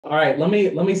All right, let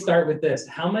me start with this.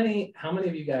 How many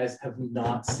of you guys have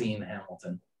not seen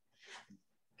Hamilton?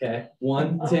 Okay,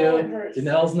 one, two.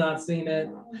 Janelle's not seen it.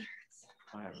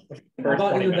 How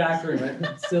about in the back room?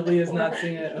 Sylvia's not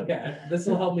seen it. Okay, this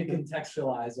will help me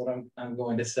contextualize what I'm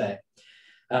going to say.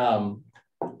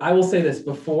 I will say this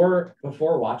before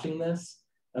watching this.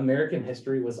 American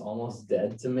history was almost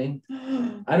dead to me.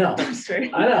 I know.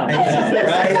 I know.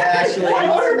 Right,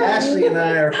 Ashley and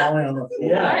I are falling on the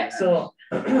floor. Yeah. So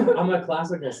I'm a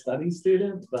classical studies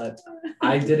student, but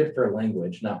I did it for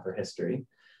language, not for history.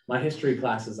 My history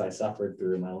classes I suffered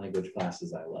through. My language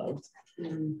classes I loved.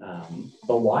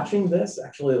 But watching this,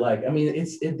 actually, like, I mean,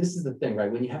 this is the thing, right?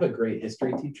 When you have a great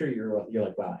history teacher, you're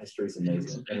like, wow, history's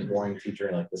amazing. And a boring teacher,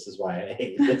 like, this is why I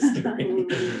hate history.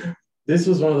 This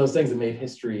was one of those things that made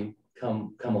history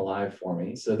come alive for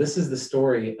me. So this is the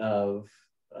story of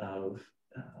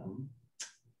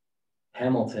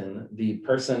Hamilton, the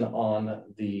person on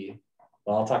the,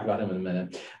 well, I'll talk about him in a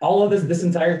minute. All of this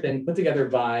entire thing put together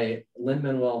by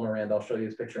Lin-Manuel Miranda, I'll show you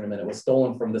his picture in a minute, was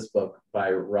stolen from this book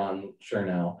by Ron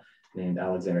Chernow named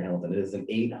Alexander Hamilton. It is an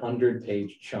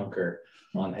 800-page chunker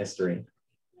on history.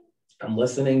 I'm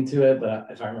listening to it, but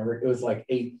if I remember, it was like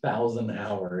 8,000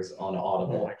 hours on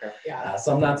Audible.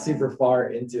 So I'm not super far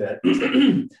into it.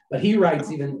 But he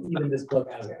writes even this book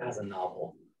as a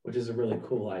novel, which is a really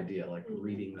cool idea, like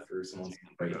reading through someone's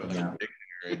breaking out.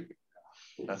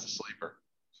 That's a sleeper.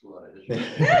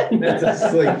 That's a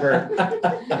sleeper.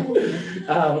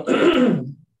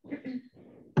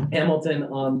 Hamilton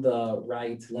on the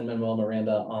right, Lin-Manuel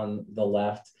Miranda on the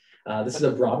left. This is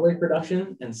a Broadway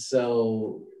production, and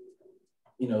so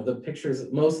you know the pictures.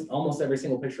 Almost every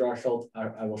single picture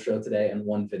I will show today in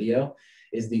one video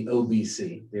is the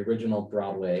OBC, the original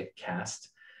Broadway cast.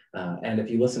 And if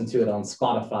you listen to it on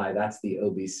Spotify, that's the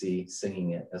OBC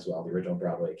singing it as well, the original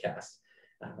Broadway cast.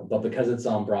 But because it's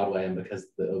on Broadway and because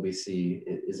the OBC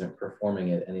isn't performing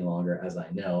it any longer, as I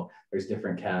know, there's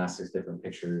different casts, there's different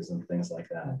pictures and things like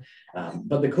that.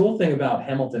 But the cool thing about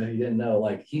Hamilton, if you didn't know,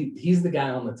 like he's the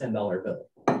guy on the $10 bill.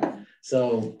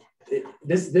 So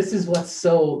this is what's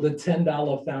so the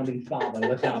 $10 founding father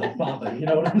without a father. You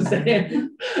know what I'm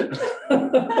saying?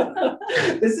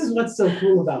 This is what's so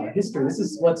cool about history. This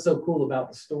is what's so cool about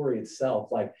the story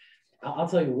itself. Like, I'll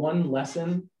tell you one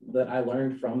lesson that I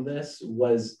learned from this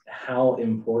was how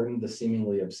important the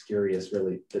seemingly obscurious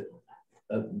really,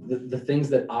 the things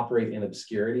that operate in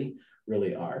obscurity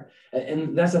really are.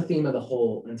 And that's a theme of the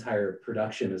whole entire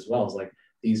production as well, is like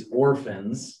these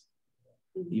orphans,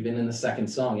 even in the second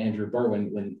song, Andrew Burr,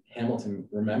 when Hamilton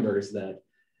remembers that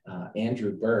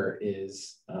Andrew Burr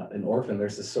is an orphan,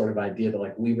 there's this sort of idea that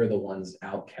like we were the ones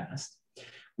outcast.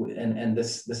 And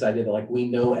this idea that like we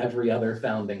know every other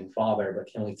founding father,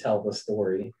 but can we tell the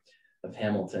story of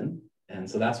Hamilton? And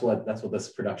so that's what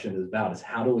this production is about, is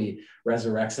how do we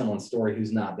resurrect someone's story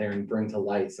who's not there and bring to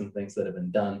light some things that have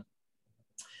been done.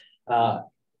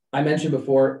 I mentioned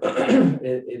before,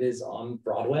 it is on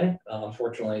Broadway.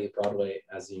 Unfortunately, Broadway,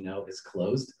 as you know, is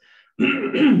closed,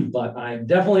 but I'm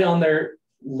definitely on their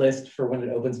list for when it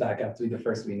opens back up to be the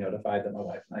first to be notified that my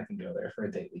wife and I can go there for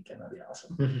a date weekend. That'd be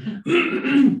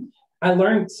awesome. I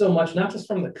learned so much, not just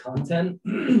from the content,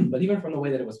 but even from the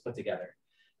way that it was put together.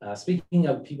 Speaking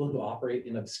of people who operate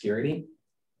in obscurity,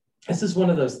 this is one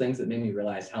of those things that made me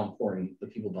realize how important the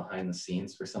people behind the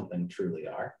scenes for something truly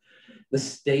are. The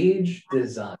stage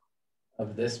design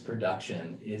of this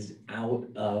production is out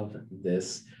of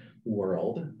this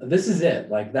world. This is it.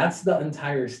 Like, that's the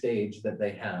entire stage that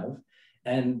they have.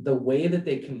 And the way that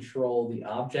they control the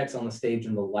objects on the stage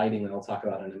and the lighting that I'll talk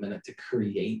about in a minute to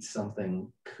create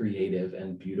something creative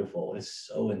and beautiful is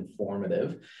so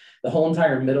informative. The whole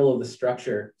entire middle of the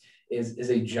structure is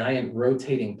a giant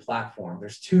rotating platform.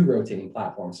 There's two rotating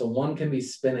platforms. So one can be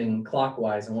spinning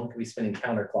clockwise and one can be spinning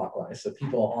counterclockwise. So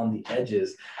people on the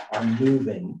edges are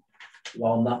moving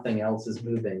while nothing else is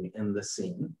moving in the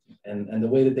scene. And the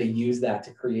way that they use that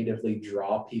to creatively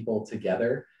draw people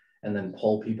together and then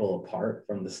pull people apart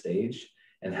from the stage,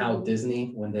 and how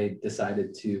Disney, when they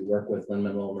decided to work with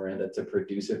Lin-Manuel Miranda to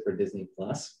produce it for Disney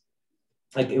Plus,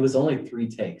 like it was only 3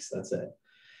 takes, that's it.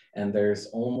 And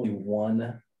there's only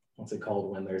one, what's it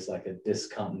called, when there's like a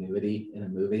discontinuity in a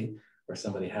movie where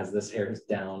somebody has this hair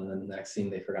down and then the next scene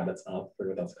they forgot it's up, or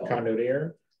what that's called. Continuity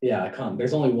error? Yeah,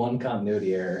 there's only one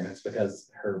continuity error, and it's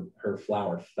because her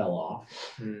flower fell off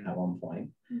at one point.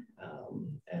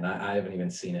 And I haven't even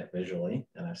seen it visually,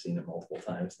 and I've seen it multiple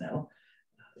times now.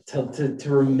 To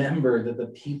remember that the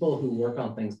people who work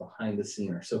on things behind the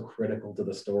scene are so critical to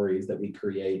the stories that we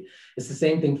create. It's the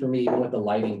same thing for me, even with the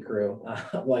lighting crew.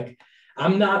 Like,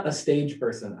 I'm not a stage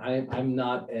person. I'm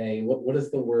not a, what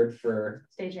is the word for?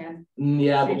 Stagehand.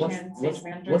 Yeah, but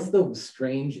Stagehand, what's the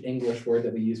strange English word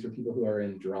that we use for people who are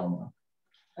in drama?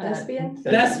 Thespian?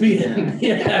 Thespian,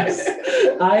 yes.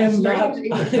 I am not. I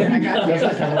got you.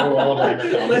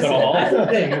 Listen, that's the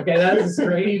thing, okay? That is a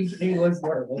strange English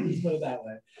word. Let's just put it that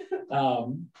way.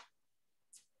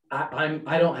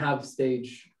 I don't have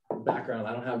stage background.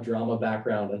 I don't have drama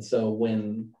background. And so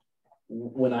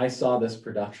when I saw this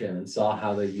production and saw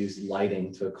how they used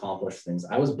lighting to accomplish things,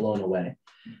 I was blown away.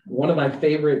 One of my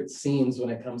favorite scenes when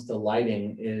it comes to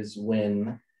lighting is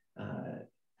when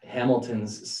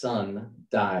Hamilton's son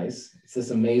dies. It's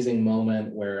this amazing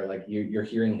moment where like you're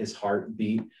hearing his heart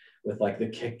beat with like the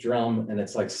kick drum and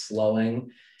it's like slowing.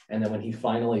 And then when he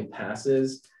finally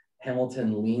passes,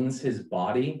 Hamilton leans his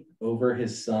body over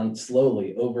his son,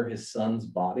 slowly over his son's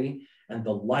body. And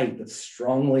the light that's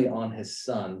strongly on his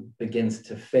son begins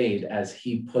to fade as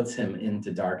he puts him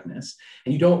into darkness.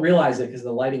 And you don't realize it because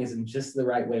the lighting is in just the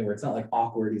right way where it's not like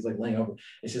awkward. He's like laying over.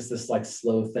 It's just this like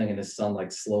slow thing. And his son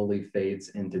like slowly fades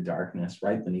into darkness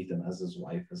right beneath him as his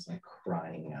wife is like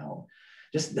crying out.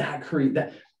 Just that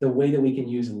the way that we can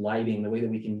use lighting, the way that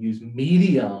we can use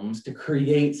mediums to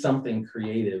create something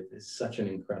creative is such an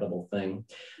incredible thing.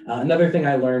 Another thing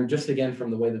I learned just again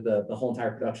from the way that the whole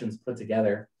entire production is put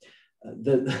together,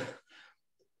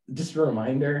 just a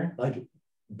reminder, like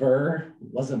Burr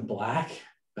wasn't black,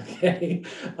 okay?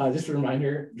 Just a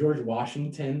reminder, George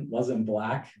Washington wasn't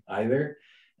black either.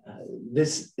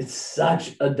 It's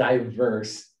such a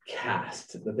diverse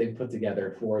cast that they put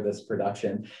together for this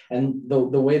production. And the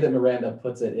way that Miranda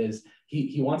puts it is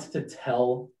he wants to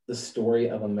tell the story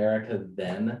of America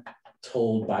then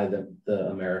told by the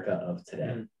America of today.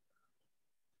 Mm-hmm.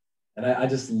 And I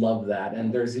just love that.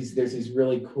 And there's these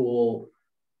really cool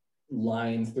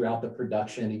lines throughout the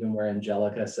production, even where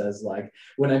Angelica says, like,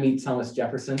 when I meet Thomas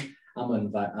Jefferson,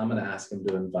 I'm gonna ask him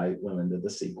to invite women to the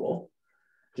sequel.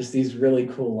 Just these really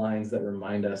cool lines that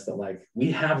remind us that like we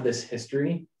have this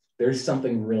history. There's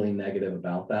something really negative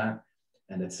about that.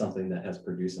 And it's something that has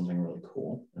produced something really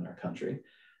cool in our country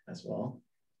as well.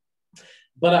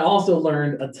 But I also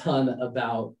learned a ton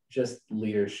about just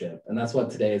leadership. And that's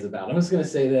what today is about. I'm just going to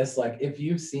say this, like, if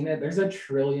you've seen it, there's a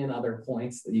trillion other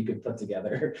points that you could put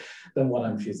together than what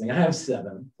I'm choosing. I have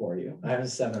 7 for you. I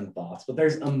have 7 thoughts, but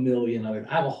there's a million others.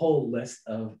 I have a whole list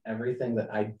of everything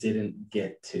that I didn't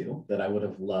get to that I would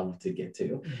have loved to get to.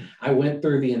 Mm-hmm. I went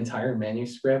through the entire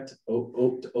manuscript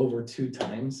over 2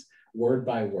 times, word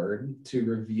by word, to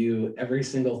review every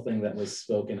single thing that was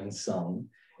spoken and sung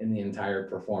in the entire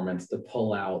performance to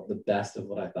pull out the best of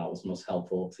what I thought was most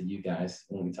helpful to you guys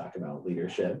when we talk about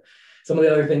leadership. Some of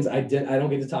the other things I don't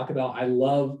get to talk about. I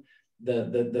love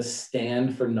the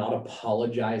stand for not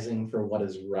apologizing for what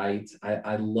is right.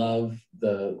 I love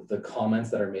the comments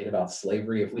that are made about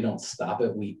slavery. If we don't stop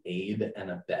it, we aid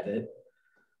and abet it.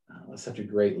 That's such a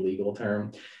great legal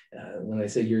term. When they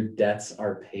say your debts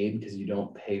are paid because you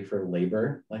don't pay for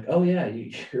labor, like, oh yeah,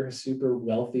 you're a super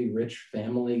wealthy, rich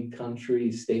family,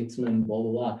 country, statesman, blah,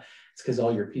 blah, blah. It's because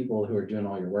all your people who are doing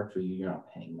all your work for you, you're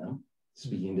not paying them.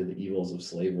 Speaking to the evils of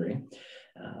slavery.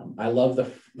 I love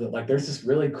like, there's this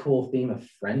really cool theme of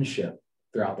friendship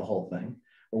throughout the whole thing,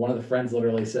 where one of the friends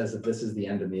literally says, if this is the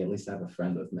end of me, at least I have a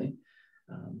friend with me.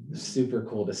 Super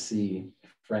cool to see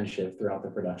friendship throughout the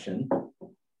production.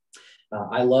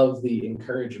 I love the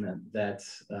encouragement that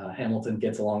Hamilton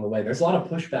gets along the way. There's a lot of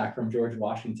pushback from George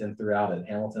Washington throughout it.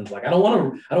 Hamilton's like, I don't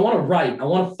want to write, I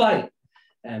want to fight.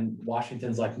 And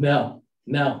Washington's like, no.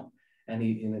 And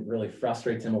it really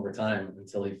frustrates him over time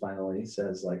until he finally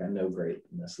says, like, I know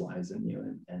greatness lies in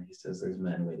you. And he says, there's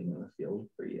men waiting in the field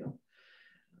for you.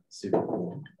 Super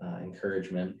cool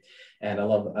encouragement. And I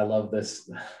love this,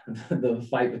 the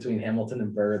fight between Hamilton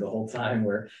and Burr the whole time,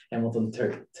 where Hamilton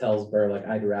tells Burr, like,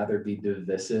 I'd rather be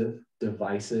divisive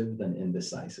than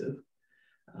indecisive.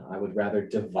 I would rather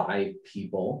divide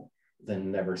people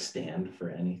than never stand for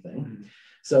anything. Mm-hmm.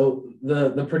 So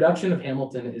the production of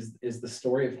Hamilton is the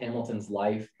story of Hamilton's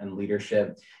life and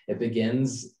leadership. It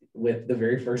begins with the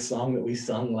very first song that we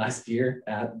sung last year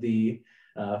at the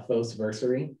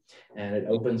Fauxversary, and it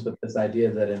opens with this idea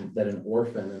that an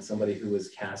orphan and somebody who was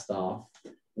cast off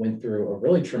went through a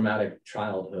really traumatic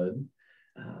childhood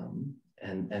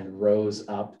and rose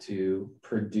up to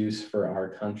produce for our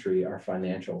country our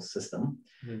financial system.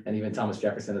 Mm-hmm. And even Thomas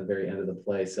Jefferson at the very end of the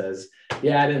play says,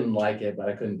 yeah, I didn't like it, but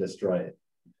I couldn't destroy it,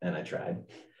 and I tried.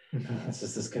 It's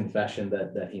just this confession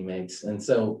that he makes. And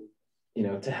so, you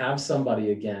know, to have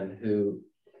somebody again who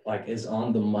like is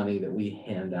on the money that we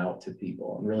hand out to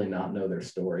people and really not know their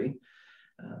story.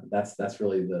 That's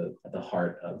really the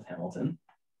heart of Hamilton,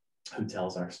 who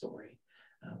tells our story.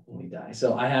 when we die.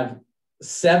 So I have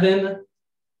 7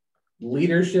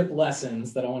 leadership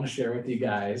lessons that I want to share with you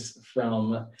guys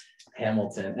from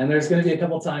Hamilton. And there's going to be a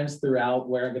couple times throughout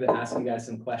where I'm going to ask you guys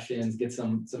some questions, get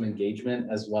some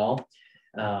engagement as well.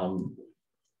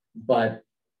 But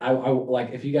I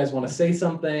like, if you guys want to say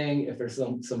something, if there's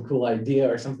some cool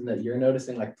idea or something that you're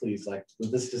noticing, like, please, like,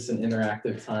 this is just an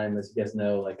interactive time. As you guys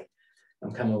know, like,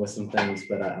 I'm coming with some things,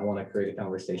 but I want to create a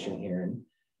conversation here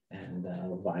and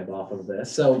vibe off of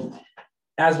this. So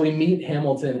as we meet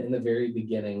Hamilton in the very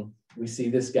beginning, we see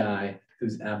this guy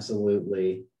who's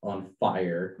absolutely on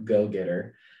fire,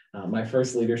 go-getter. My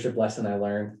first leadership lesson I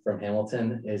learned from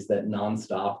Hamilton is that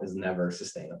nonstop is never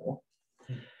sustainable.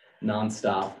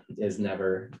 Nonstop is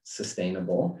never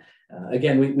sustainable.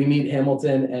 Again, we meet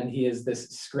Hamilton, and he is this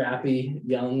scrappy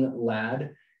young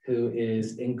lad who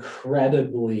is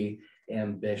incredibly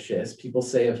ambitious. People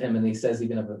say of him, and he says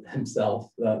even of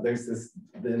himself, the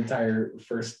entire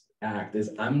first act is,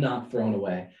 I'm not throwing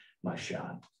away my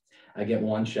shot. I get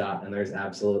one shot, and there's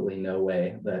absolutely no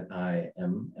way that I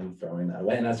am throwing that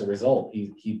away. And as a result,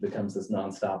 he becomes this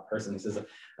nonstop person. He says,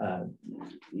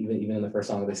 even in the first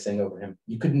song that they sing over him,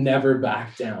 you could never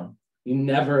back down. You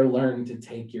never learn to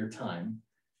take your time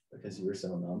because you were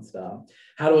so nonstop.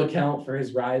 How to account for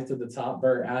his rise to the top?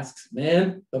 Burr asks,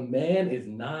 man, the man is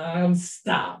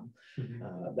nonstop.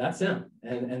 That's him.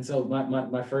 And so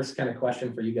my first kind of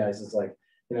question for you guys is, like,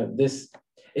 you know,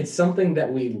 it's something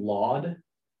that we laud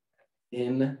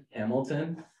in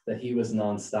Hamilton, that he was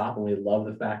nonstop, and we love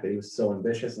the fact that he was so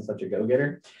ambitious and such a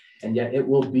go-getter. And yet it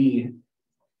will be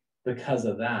because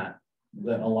of that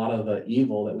a lot of the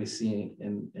evil that we see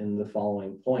in the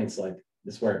following points, like,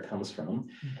 this is where it comes from.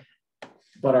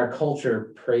 But our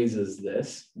culture praises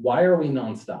this. Why are we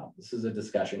nonstop? This is a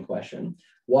discussion question.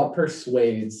 What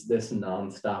persuades this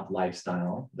nonstop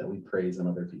lifestyle that we praise in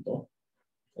other people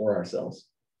or ourselves?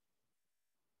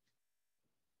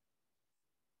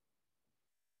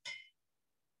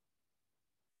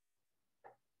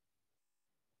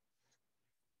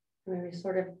 We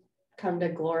sort of come to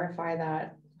glorify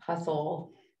that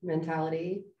hustle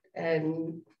mentality,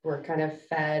 and we're kind of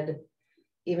fed,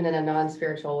 even in a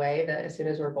non-spiritual way, that as soon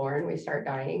as we're born, we start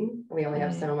dying. We only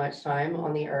have so much time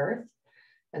on the earth.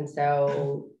 And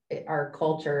so our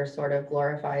culture sort of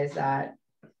glorifies that,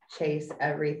 chase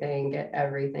everything, get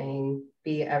everything,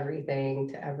 be everything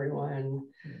to everyone.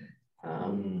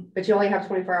 But you only have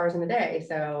 24 hours in the day,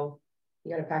 so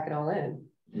you got to pack it all in.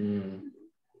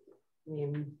 I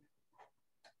mean,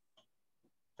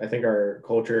 I think our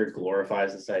culture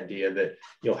glorifies this idea that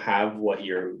you'll have what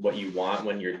you want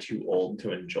when you're too old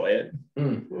to enjoy it.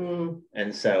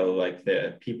 And so, like,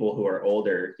 the people who are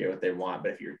older get what they want,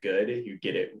 but if you're good, you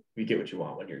get what you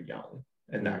want when you're young.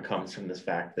 And that comes from this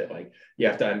fact that, like, you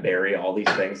have to unbury all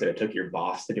these things that it took your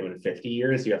boss to do in 50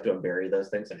 years. You have to unbury those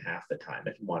things in half the time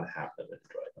if you want to have them and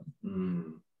enjoy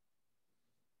them.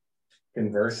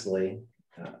 Conversely,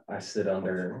 I sit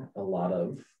under a lot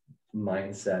of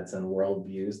mindsets and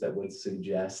worldviews that would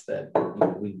suggest that, you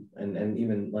know, we and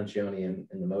even Lencioni in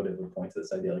the motive would point to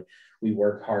this idea, like, we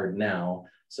work hard now,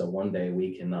 so one day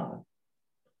we cannot.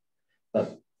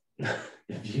 But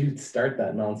if you start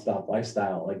that nonstop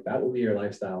lifestyle, like, that will be your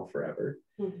lifestyle forever.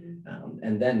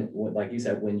 And then, like you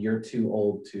said, when you're too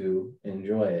old to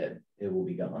enjoy it, it will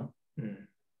be gone.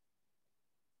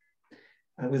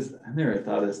 I never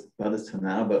thought about this till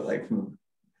now, but, like,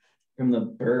 from the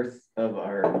birth of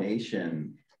our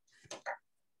nation,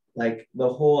 like,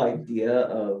 the whole idea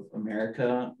of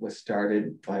America was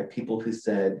started by people who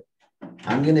said,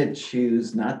 I'm going to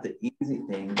choose not the easy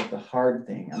thing, but the hard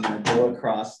thing. I'm going to go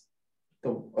across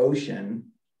the ocean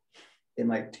in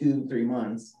like 2-3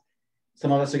 months.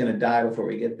 Some of us are going to die before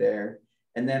we get there.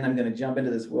 And then I'm going to jump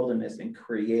into this wilderness and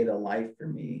create a life for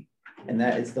me. And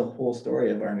that is the whole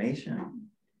story of our nation.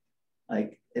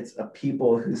 Like, it's a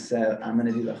people who said, I'm going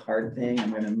to do the hard thing. I'm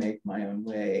going to make my own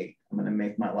way. I'm going to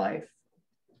make my life,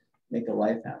 make a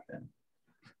life happen.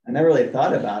 I never really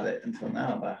thought about it until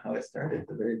now, about how it started at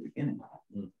the very beginning.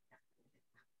 I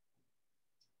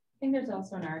think there's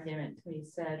also an argument to be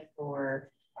said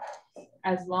for,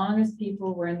 as long as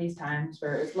people were in these times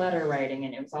where it was letter writing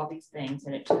and it was all these things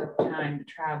and it took time to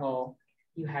travel,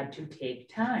 you had to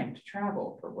take time to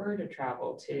travel, for word to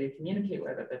travel, to communicate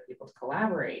with other people, to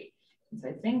collaborate. So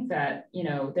I think that, you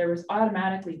know, there was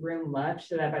automatically room left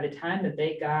so that by the time that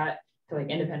they got to, like,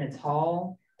 Independence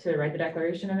Hall to write the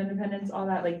Declaration of Independence, all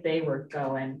that, like, they were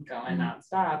going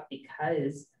nonstop,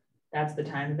 because that's the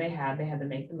time that they had to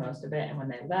make the most of it. And when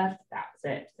they left, that's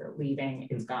it. They're leaving,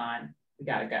 it's gone, we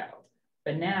gotta go.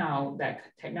 But now that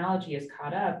technology is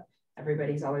caught up,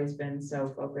 everybody's always been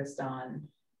so focused on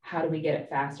how do we get it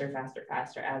faster, faster,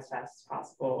 faster, as fast as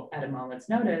possible at a moment's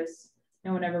notice?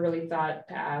 No one ever really thought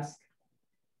to ask,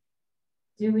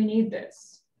 do we need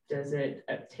this? Does it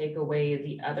take away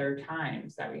the other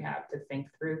times that we have to think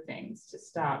through things, to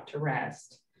stop, to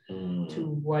rest,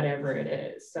 to whatever it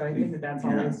is? So I think that that's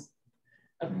always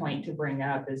a point to bring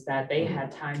up, is that they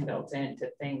had time built in to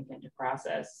think and to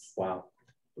process. Wow.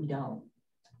 We don't.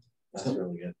 That's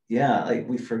really good. Yeah, like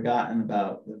we've forgotten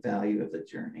about the value of the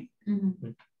journey.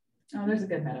 Oh, there's a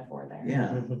good metaphor there.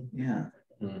 Yeah,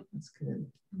 that's good.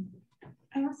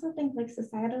 I also think like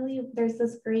societally, there's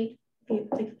this great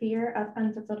like fear of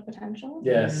unfulfilled potential.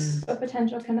 Yes. But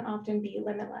potential can often be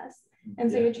limitless.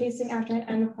 And so you're chasing after an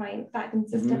endpoint that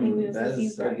consistently moves as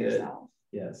you grow yourself.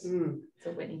 Yes.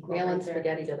 So Whitney, Nailing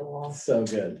spaghetti to the wall. So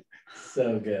good.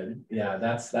 So good. Yeah,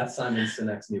 that's Simon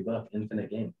Sinek's new book, Infinite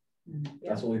Game.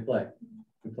 That's what we play.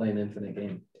 We play an infinite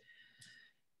game.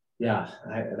 Yeah,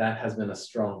 that has been a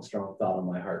strong thought on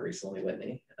my heart recently,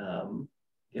 Whitney.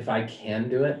 If I can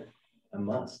do it, I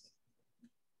must.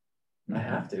 I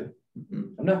have to.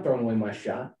 I'm not throwing away my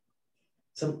shot.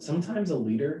 Sometimes a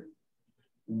leader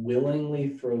willingly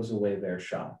throws away their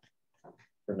shot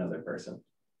for another person.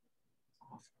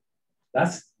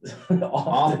 That's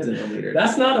often a leader.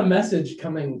 That's not a message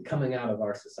coming out of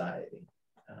our society.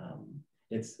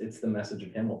 It's the message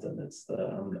of Hamilton. It's the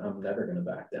I'm never going to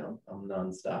back down. I'm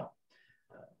nonstop.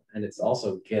 And it's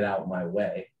also get out my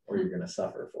way or you're going to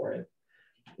suffer for it.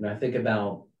 And I think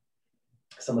about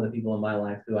some of the people in my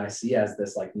life who I see as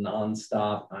this like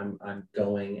nonstop, I'm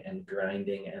going and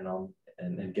grinding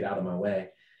and get out of my way.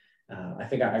 I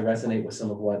think I resonate with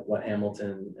some of what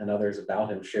Hamilton and others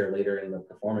about him share later in the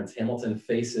performance. Hamilton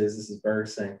faces, this is Berg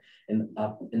saying,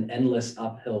 an endless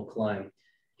uphill climb.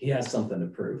 He has something to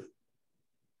prove.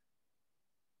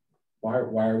 Why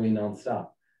are we nonstop?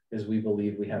 Because we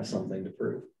believe we have something to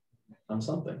prove. I'm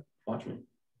something. Watch me.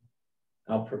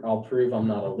 I'll prove I'm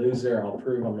not a loser. I'll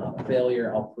prove I'm not a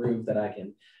failure. I'll prove that I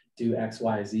can do X,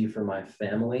 Y, Z for my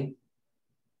family.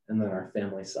 And then our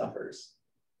family suffers.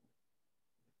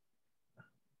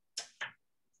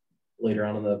 Later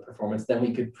on in the performance, then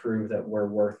we could prove that we're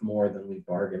worth more than we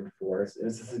bargained for.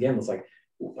 It's like,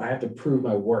 I have to prove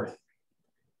my worth.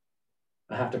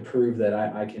 I have to prove that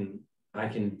I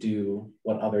can do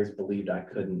what others believed I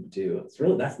couldn't do.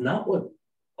 That's not what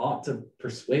ought to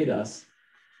persuade us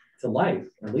to life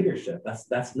or leadership.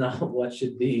 That's not what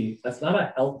should be. That's not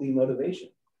a healthy motivation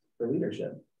for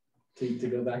leadership. To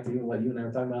go back to what you and I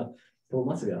were talking about a couple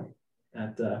months ago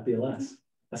at BLS.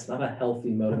 That's not a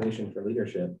healthy motivation for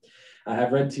leadership.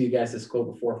 I've read to you guys this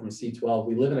quote before from C12.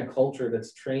 We live in a culture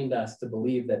that's trained us to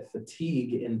believe that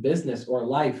fatigue in business or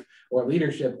life or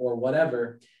leadership or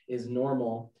whatever is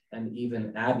normal and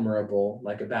even admirable,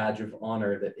 like a badge of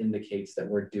honor that indicates that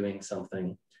we're doing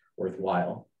something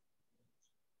worthwhile.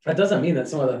 That doesn't mean that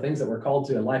some of the things that we're called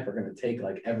to in life are going to take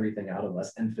like everything out of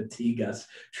us and fatigue us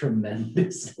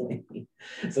tremendously.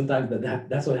 Sometimes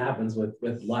that's what happens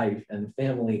with life and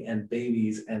family and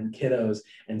babies and kiddos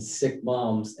and sick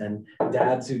moms and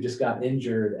dads who just got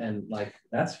injured, and like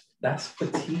that's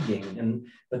fatiguing.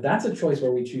 But that's a choice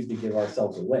where we choose to give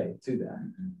ourselves away to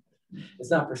that. It's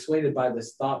not persuaded by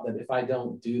this thought that if I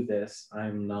don't do this,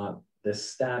 I'm not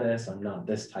this status, I'm not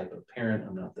this type of parent,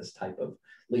 I'm not this type of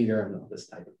leader, I'm not this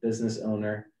type of business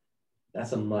owner.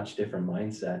 That's a much different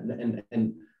mindset.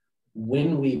 And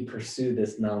when we pursue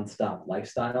this nonstop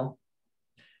lifestyle,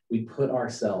 we put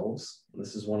ourselves,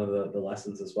 this is one of the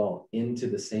lessons as well, into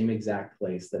the same exact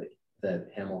place that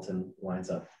Hamilton winds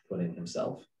up putting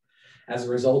himself. As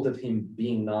a result of him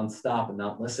being nonstop and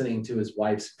not listening to his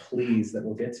wife's pleas that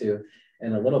we'll get to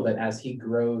in a little bit, as he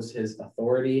grows his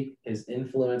authority, his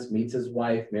influence, meets his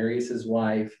wife, marries his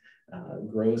wife,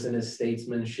 grows in his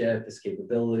statesmanship, his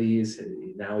capabilities.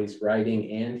 Now he's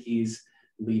writing and he's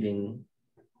leading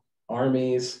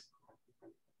armies.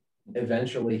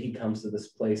 Eventually he comes to this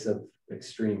place of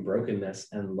extreme brokenness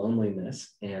and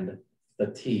loneliness and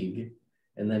fatigue.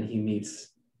 And then he meets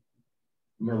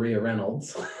Maria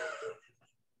Reynolds.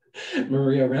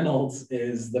 Maria Reynolds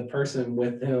is the person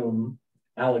with whom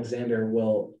Alexander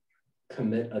will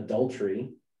commit adultery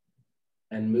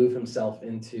and move himself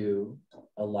into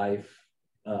a life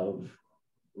of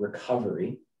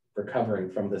recovering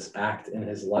from this act in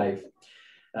his life.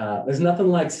 There's nothing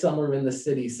like somewhere in the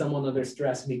city, someone under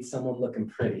stress meets someone looking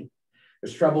pretty.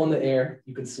 There's trouble in the air,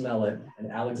 you can smell it. And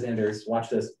Alexander's, watch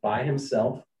this, by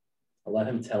himself. I'll let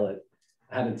him tell it.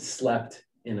 I hadn't slept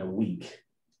in a week.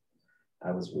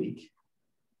 I was weak.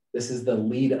 This is the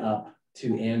lead up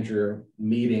to Andrew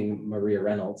meeting Maria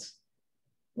Reynolds.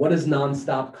 What does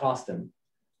nonstop cost him?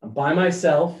 I'm by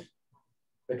myself.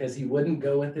 because he wouldn't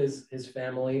go with his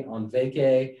family on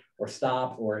vacay or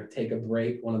stop or take a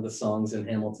break, one of the songs in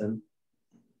Hamilton.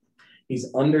 He's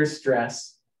under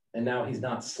stress, and now he's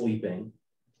not sleeping.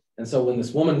 And so when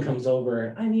this woman comes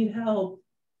over, I need help,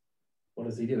 what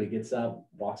does he do? He gets up,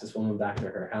 walks this woman back to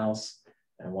her house,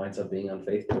 and winds up being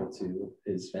unfaithful to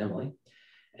his family.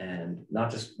 And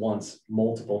not just once,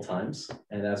 multiple times.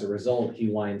 And as a result, he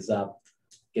winds up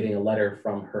getting a letter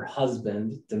from her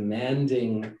husband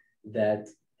demanding that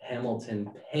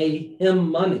Hamilton pay him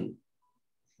money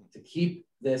to keep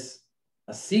this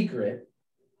a secret,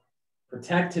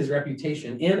 protect his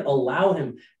reputation, and allow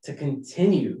him to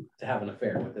continue to have an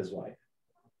affair with his wife.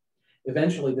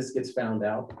 Eventually, this gets found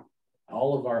out.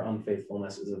 All of our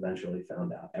unfaithfulness is eventually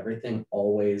found out. Everything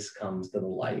always comes to the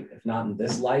light. If not in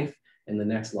this life, in the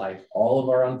next life, all of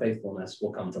our unfaithfulness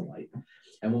will come to light.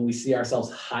 And when we see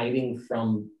ourselves hiding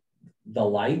from the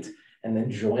light and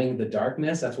enjoying the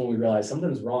darkness, that's when we realize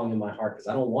something's wrong in my heart, because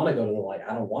I don't want to go to the light.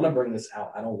 I don't want to bring this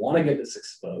out. I don't want to get this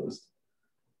exposed.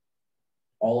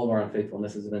 All of our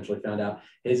unfaithfulness is eventually found out.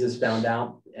 His is found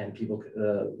out, and people,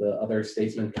 the other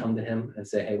statesmen come to him and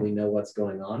say, hey, we know what's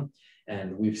going on.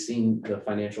 And we've seen the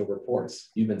financial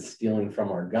reports. You've been stealing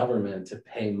from our government to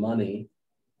pay money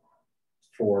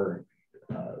for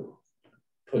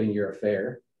putting your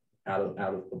affair out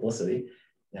of publicity.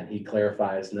 And he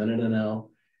clarifies, no.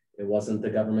 It wasn't the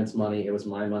government's money. It was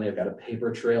my money. I've got a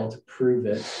paper trail to prove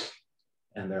it.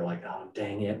 And they're like, oh,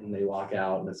 dang it. And they walk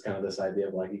out. And it's kind of this idea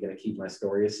of like, you're going to keep my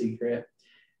story a secret.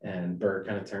 And Burr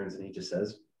kind of turns and he just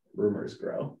says, rumors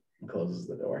grow, and closes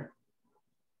the door.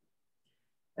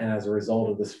 And as a result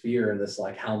of this fear and this,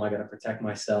 like, how am I going to protect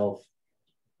myself?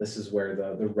 This is where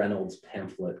the Reynolds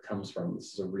pamphlet comes from.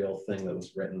 This is a real thing that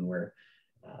was written where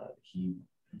he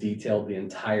detailed the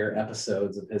entire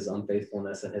episodes of his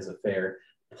unfaithfulness and his affair,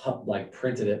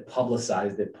 printed it,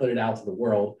 publicized it, put it out to the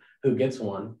world. Who gets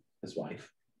one? His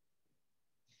wife.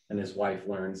 And his wife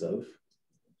learns of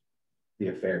the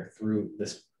affair through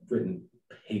this written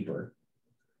paper.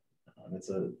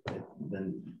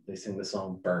 Then they sing the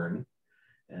song Burn.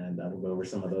 And we'll go over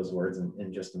some of those words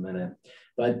in just a minute.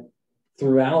 But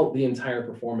throughout the entire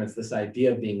performance, this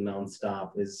idea of being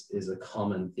nonstop is a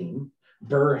common theme.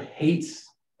 Burr hates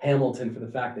Hamilton for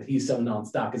the fact that he's so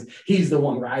nonstop, because he's the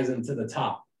one rising to the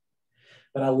top.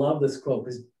 But I love this quote,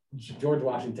 because George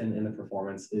Washington in the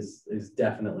performance is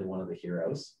definitely one of the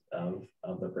heroes of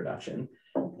the production.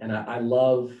 And I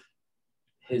love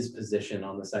his position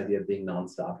on this idea of being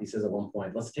nonstop. He says at one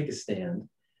point, let's take a stand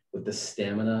with the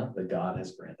stamina that God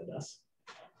has granted us.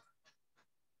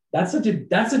 That's such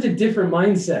a different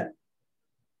mindset.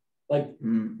 Like,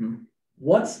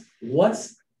 what's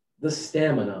the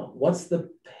stamina? What's the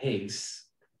pace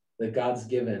that God's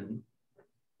given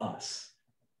us?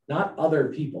 Not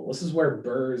other people. This is where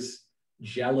Burr's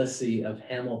jealousy of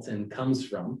Hamilton comes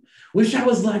from. Wish I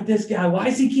was like this guy. Why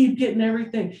does he keep getting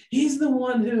everything? He's the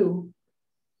one who.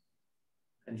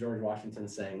 And George Washington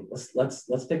saying, let's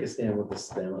take a stand with the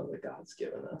stamina that God's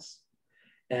given us.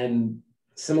 And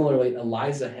similarly,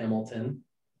 Eliza Hamilton,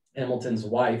 Hamilton's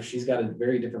wife, she's got a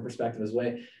very different perspective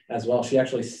as well. She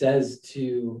actually says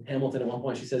to Hamilton at one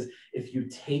point, she says, if you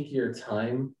take your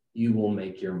time, you will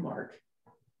make your mark.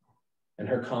 And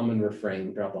her common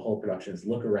refrain throughout the whole production is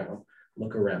look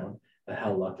around at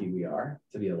how lucky we are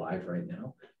to be alive right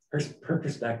now. Her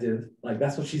perspective, like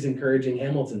that's what she's encouraging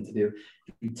Hamilton to do.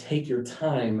 If you take your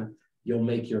time, you'll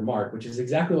make your mark, which is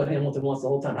exactly what Hamilton wants the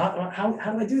whole time. How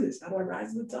do I do this? How do I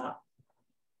rise to the top?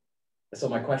 So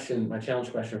my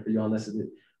challenge question for you on this is,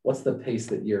 what's the pace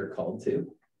that you're called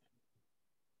to?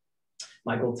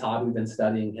 Michael Todd, we've been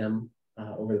studying him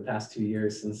over the past 2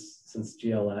 years since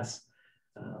GLS,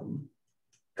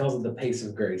 calls it the pace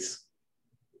of grace.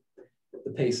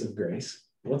 The pace of grace.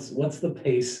 What's the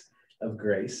pace of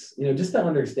grace? You know, just to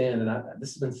understand, and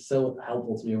this has been so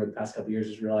helpful to me over the past couple of years,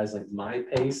 just realize like my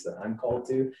pace that I'm called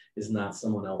to is not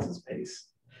someone else's pace.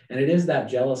 And it is that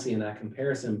jealousy and that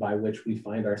comparison by which we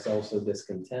find ourselves so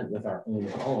discontent with our own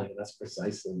calling. And that's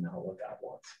precisely not what God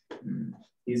wants.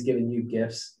 He's given you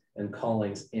gifts and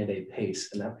callings and a pace,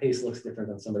 and that pace looks different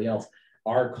than somebody else.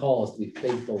 Our call is to be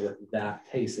faithful with that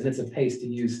pace. And it's a pace, to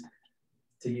use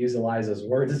Eliza's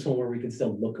words, it's one where we can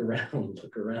still look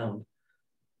around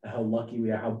at how lucky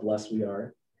we are, how blessed we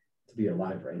are to be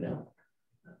alive right now.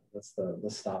 That's the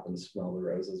stop and smell the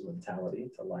roses mentality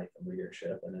to life and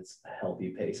leadership. And it's a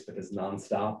healthy pace, because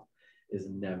nonstop is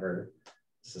never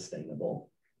sustainable.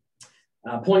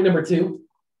 Point number 2,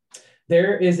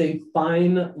 there is a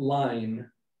fine line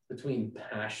between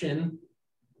passion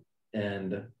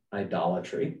and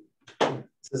idolatry.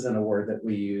 this isn't a word that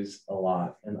we use a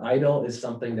lot. An idol is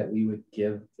something that we would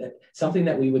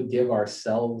give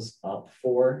ourselves up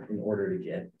for in order to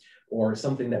get, or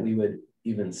something that we would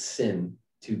even sin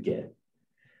to get.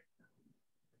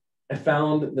 I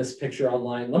found this picture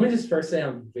online. Let me just first say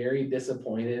I'm very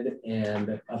disappointed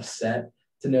and upset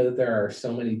to know that there are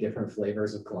so many different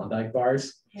flavors of Klondike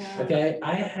bars. Yeah. Okay,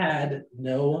 I had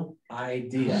no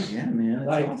idea. Yeah, man,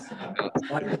 that's awesome.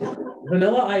 Like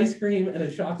vanilla ice cream and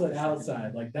a chocolate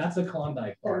outside, like that's a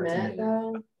Klondike bar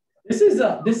to me. This is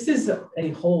a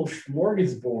whole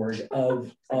smorgasbord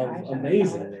of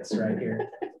amazingness right here.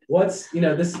 What's,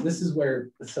 this is where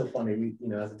it's so funny. We,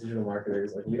 as a digital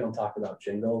marketers, like we don't talk about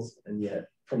jingles, and yet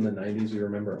from the 90s we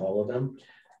remember all of them.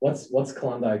 What's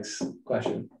Klondike's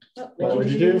question? What would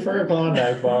you do for a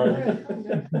Klondike bar?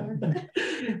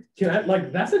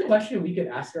 That's a question we could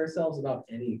ask ourselves about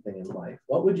anything in life.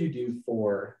 What would you do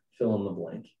for fill in the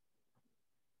blank?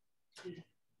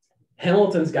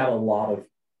 Hamilton's got a lot of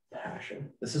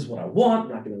passion. This is what I want.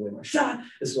 I'm not going to win my shot.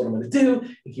 This is what I'm going to do.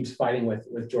 He keeps fighting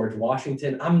with George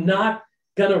Washington. I'm not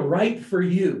going to write for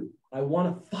you. I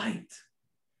want to fight.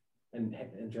 And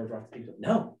George Washington keeps,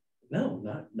 no,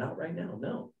 not right now.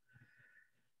 No.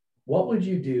 What would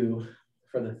you do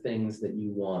for the things that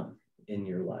you want in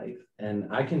your life? And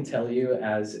I can tell you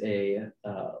as a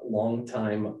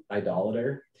longtime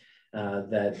idolater,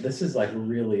 that this is like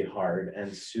really hard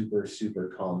and super, super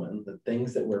common. The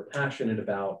things that we're passionate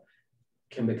about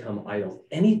can become idols.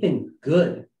 Anything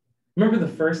good. Remember the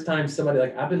first time somebody,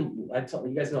 like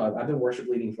you guys know, I've been worship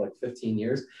leading for like 15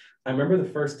 years. I remember the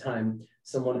first time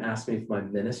someone asked me if my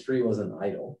ministry was an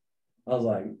idol. I was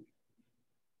like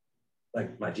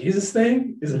my Jesus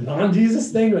thing is a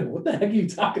non-Jesus thing. Like, what the heck are you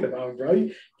talking about, bro?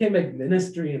 You can't make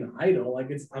ministry an idol.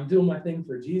 Like I'm doing my thing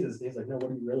for Jesus. And he's like, no,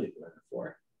 what are you really doing it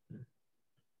for?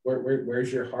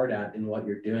 Where's your heart at in what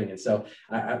you're doing? And so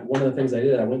one of the things I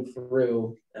did, I went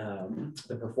through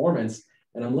the performance,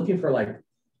 and I'm looking for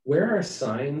where are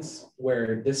signs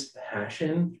where this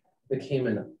passion became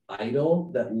an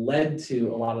idol that led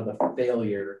to a lot of the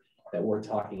failure that we're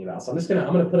talking about. So I'm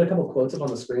going to put a couple of quotes up on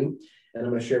the screen, and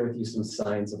I'm going to share with you some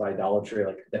signs of idolatry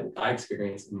that I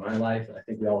experienced in my life, and I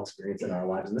think we all experience in our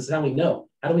lives. And this is how we know.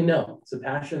 How do we know? It's a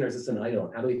passion or is this an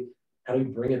idol? How do we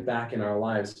bring it back in our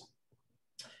lives?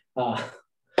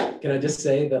 Can I just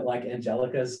say that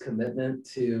Angelica's commitment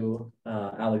to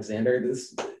Alexander,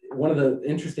 this one of the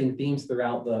interesting themes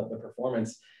throughout the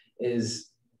performance is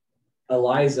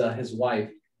Eliza, his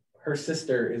wife, her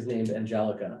sister is named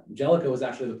Angelica. Angelica was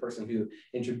actually the person who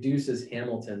introduces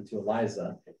Hamilton to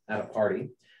Eliza at a party.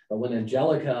 But when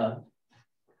Angelica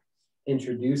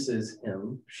introduces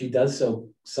him, she does so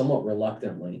somewhat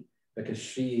reluctantly because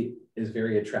she is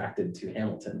very attracted to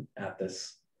Hamilton at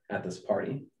this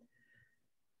party.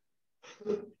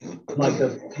 Like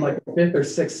the fifth or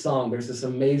sixth song, there's this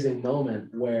amazing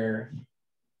moment where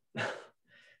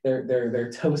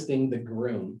they're toasting the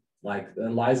groom. Like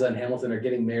Eliza and Hamilton are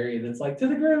getting married, and it's like, to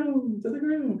the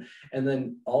groom. And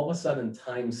then all of a sudden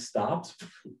time stops,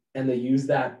 and they use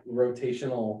that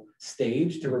rotational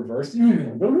stage to reverse,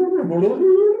 and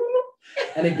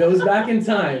it goes back in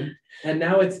time. And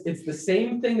now it's the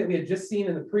same thing that we had just seen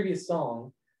in the previous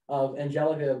song of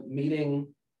Angelica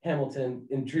meeting Hamilton,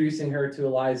 introducing her to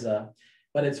Eliza,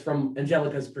 but it's from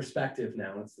Angelica's perspective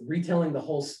now. It's retelling the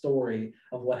whole story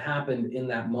of what happened in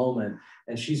that moment.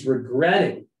 And she's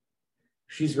regretting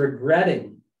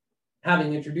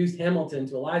having introduced Hamilton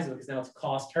to Eliza because now it's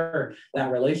cost her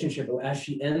that relationship. But as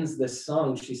she ends this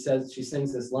song, she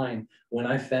sings this line, "When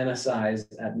I fantasize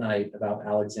at night about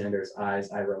Alexander's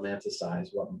eyes, I romanticize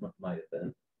what might have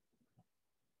been."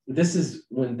 This is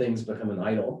when things become an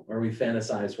idol, or we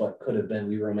fantasize what could have been.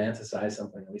 We romanticize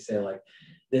something, and we say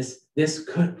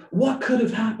what could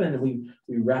have happened? And we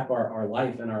wrap our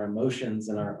life and our emotions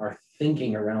and our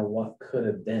thinking around what could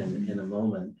have been in a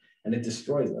moment, and it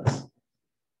destroys us.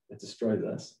 It destroys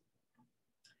us.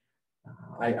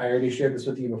 I already shared this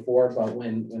with you before, but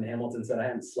when Hamilton said I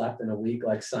hadn't slept in a week,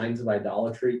 signs of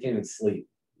idolatry, you can't even sleep.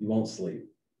 You won't sleep.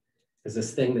 Because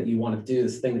this thing that you want to do,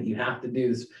 this thing that you have to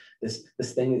do,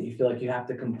 this thing that you feel like you have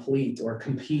to complete or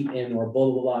compete in or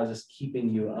blah, blah, blah, is just keeping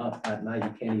you up at night.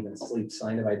 You can't even sleep.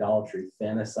 Sign of idolatry,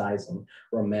 fantasizing,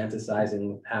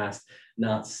 romanticizing the past,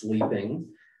 not sleeping.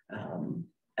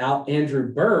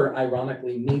 Andrew Burr,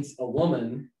 ironically, meets a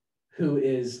woman who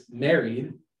is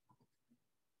married,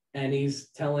 and he's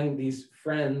telling these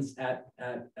friends at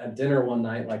dinner one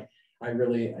night,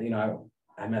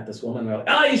 I met this woman. They're like,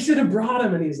 "Oh, you should have brought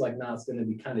him." And he's like, "No, it's going to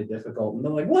be kind of difficult." And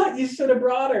they're like, "What? You should have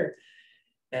brought her."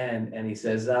 And he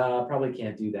says, probably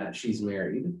can't do that. She's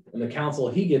married. And the counsel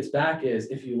he gets back is,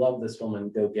 if you love this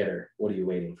woman, go get her. What are you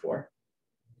waiting for?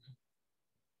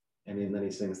 And then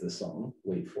he sings this song,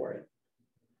 Wait for It.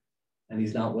 And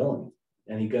he's not willing.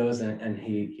 And he goes and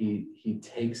he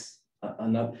takes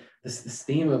enough, this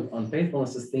theme of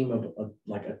unfaithfulness, this theme of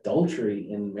like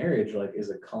adultery in marriage, like is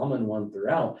a common one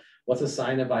throughout. What's a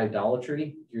sign of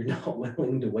idolatry? You're not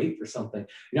willing to wait for something.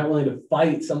 You're not willing to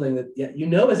fight something that you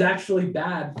know is actually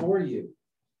bad for you.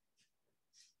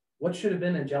 What should have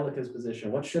been Angelica's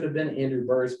position? What should have been Andrew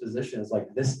Burr's position is like,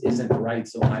 this isn't right,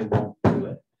 so I won't do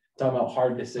it. Talking about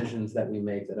hard decisions that we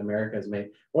make, that America has made.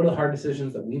 What are the hard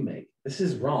decisions that we make? This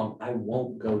is wrong. I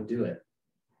won't go do it.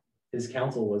 His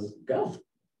counsel was, go.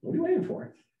 What are you waiting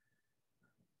for?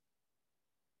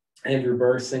 Andrew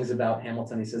Burr sings about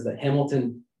Hamilton. He says that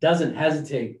Hamilton doesn't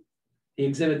hesitate. He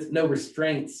exhibits no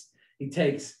restraints. He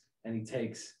takes and he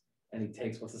takes and he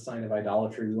takes. What's the sign of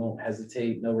idolatry? We won't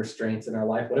hesitate, no restraints in our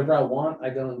life. Whatever I want, I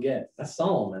go and get. That's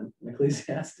Solomon in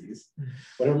Ecclesiastes.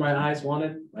 Whatever my eyes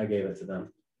wanted, I gave it to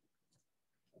them.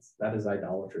 That is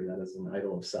idolatry. That is an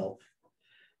idol of self.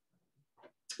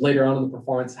 Later on in the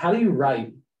performance, how do you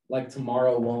write like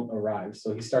tomorrow won't arrive?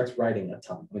 So he starts writing a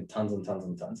ton, like tons and tons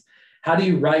and tons. How do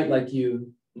you write like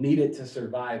you need it to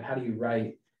survive? How do you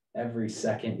write every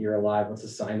second you're alive? What's a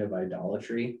sign of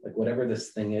idolatry? Like whatever this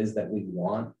thing is that we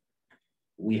want,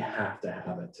 we have to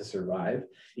have it to survive.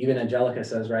 Even Angelica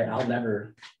says, right, I'll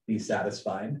never be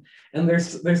satisfied. And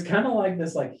there's kind of like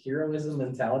this like heroism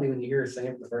mentality. When you hear her sing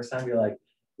it for the first time, you're like,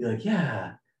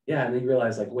 yeah. And then you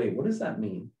realize like, wait, what does that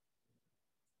mean?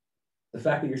 The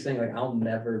fact that you're saying like, I'll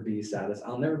never be satisfied,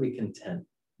 I'll never be content.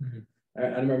 Mm-hmm.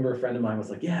 I remember a friend of mine was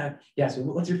like, yeah, so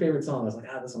what's your favorite song? I was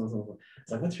like, this one's one.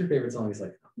 It's like, what's your favorite song? He's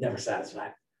like, never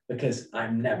satisfied, because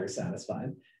I'm never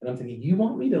satisfied. And I'm thinking, you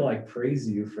want me to like praise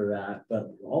you for that,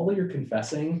 but all you're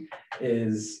confessing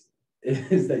is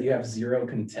that you have zero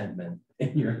contentment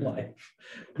in your life.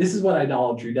 This is what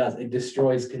idolatry does. It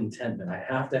destroys contentment. I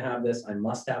have to have this. I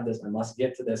must have this. I must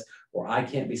get to this, or I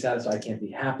can't be satisfied. I can't be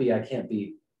happy. I can't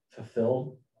be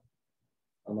fulfilled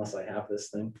unless I have this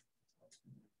thing.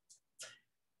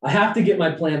 I have to get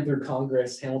my plan through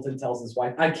Congress. Hamilton tells his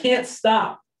wife, I can't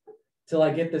stop till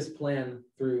I get this plan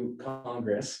through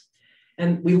Congress.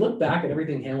 And we look back at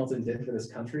everything Hamilton did for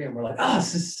this country and we're like,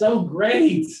 this is so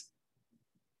great.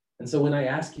 And so when I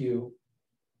ask you,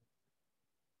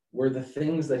 were the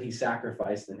things that he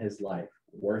sacrificed in his life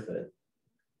worth it?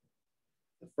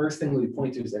 The first thing we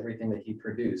point to is everything that he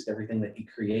produced, everything that he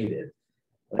created.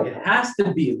 Like it has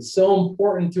to be. It's so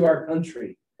important to our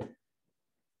country.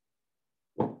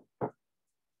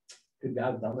 Could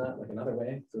God have done that like another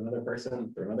way, to another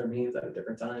person, through another means, at a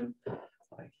different time?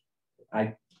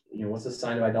 Like what's the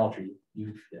sign of idolatry?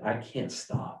 I can't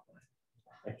stop.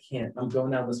 I can't. I'm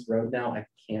going down this road now. I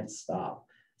can't stop.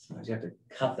 Sometimes you have to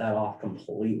cut that off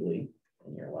completely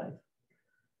in your life.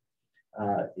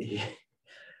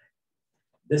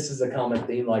 This is a common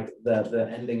theme, like the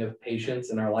ending of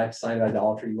patience in our life, sign of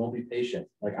idolatry. You won't be patient.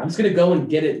 Like, I'm just going to go and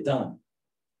get it done.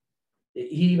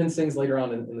 He even sings later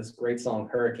on in this great song,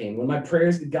 Hurricane. When my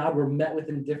prayers to God were met with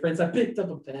indifference, I picked up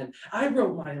a pen. I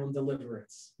wrote my own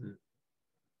deliverance.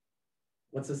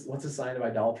 What's a sign of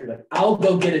idolatry? Like, I'll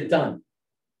go get it done.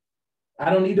 I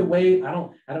don't need to wait. I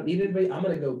don't need to wait. I'm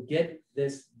going to go get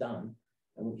this done.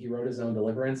 And he wrote his own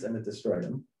deliverance and it destroyed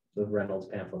him. The Reynolds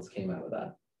pamphlets came out of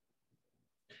that.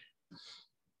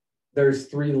 There's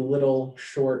 3 little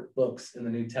short books in the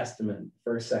New Testament,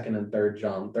 1st, 2nd, and 3rd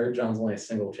John. 3rd John's only a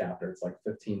single chapter. It's like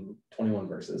 21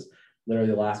 verses.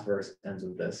 Literally the last verse ends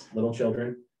with this: little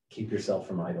children, keep yourself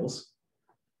from idols.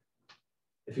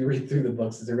 If you read through the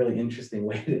books, it's a really interesting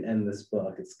way to end this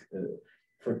book. It's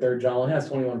for 3rd John, it has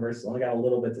 21 verses, only got a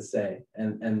little bit to say.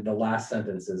 And the last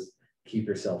sentence is, keep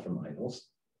yourself from idols.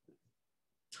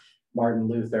 Martin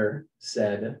Luther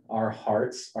said, our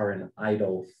hearts are an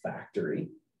idol factory.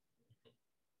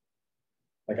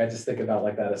 Like, I just think about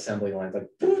like that assembly line, like,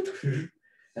 and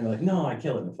they're like, no, I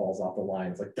kill it, and it falls off the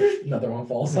line. It's like, another one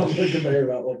falls off the conveyor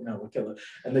belt, like, no, we'll kill it.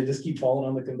 And they just keep falling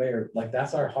on the conveyor. Like,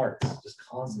 that's our hearts, just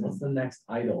constant. What's the next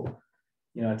idol?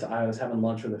 I was having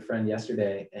lunch with a friend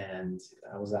yesterday, and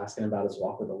I was asking about his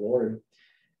walk with the Lord.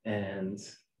 And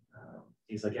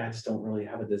he's like, yeah, I just don't really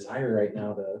have a desire right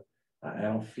now I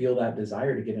don't feel that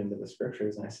desire to get into the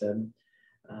scriptures. And I said,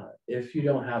 if you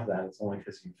don't have that, it's only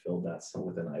because you filled that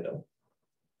with an idol.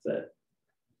 That's it.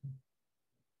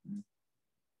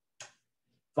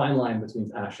 Fine line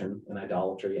between passion and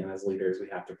idolatry, and as leaders, we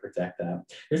have to protect that.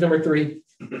 Here's number 3.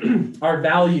 Our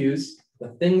values, the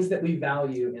things that we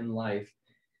value in life,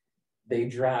 they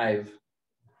drive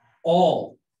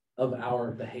all of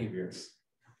our behaviors.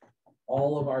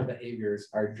 all of our behaviors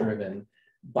are driven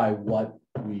by what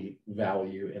we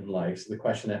value in life. So the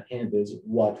question at hand is,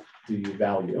 what do you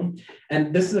value?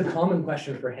 And this is a common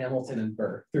question for Hamilton and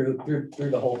Burr through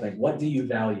the whole thing. What do you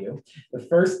value? The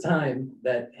first time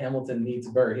that Hamilton meets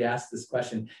Burr, he asks this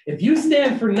question: if you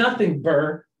stand for nothing,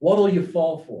 Burr, what will you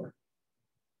fall for?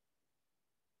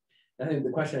 I think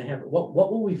the question at hand, what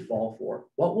will we fall for?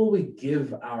 What will we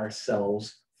give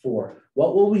ourselves for?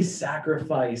 What will we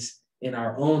sacrifice in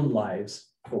our own lives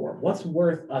for? What's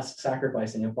worth us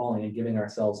sacrificing and falling and giving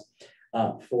ourselves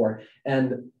for?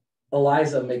 And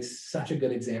Eliza makes such a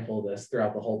good example of this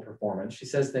throughout the whole performance. She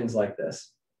says things like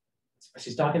this.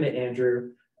 She's talking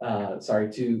to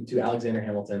to Alexander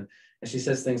Hamilton, and she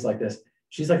says things like this.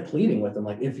 She's like pleading with him,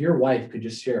 like, if your wife could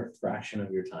just share a fraction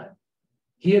of your time.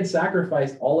 He had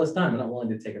sacrificed all his time. I'm not willing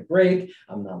to take a break.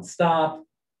 I'm nonstop.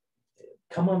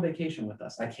 Come on vacation with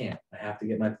us. I can't. I have to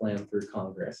get my plan through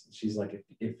Congress. And she's like,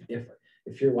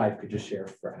 if your wife could just share a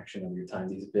fraction of your time,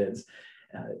 these bids,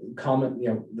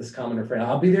 this common refrain,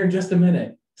 I'll be there in just a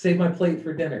minute. Save my plate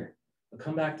for dinner. I'll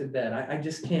come back to bed. I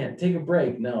just can't. Take a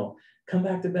break. No, come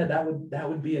back to bed. That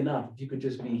would be enough if you could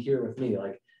just be here with me.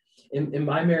 Like in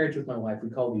my marriage with my wife,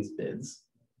 we call these bids.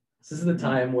 This is the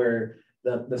time where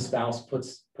the spouse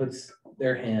puts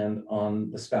their hand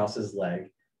on the spouse's leg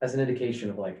as an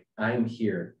indication of like, I'm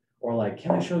here, or like,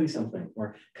 can I show you something?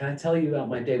 Or can I tell you about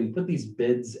my day? We put these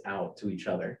bids out to each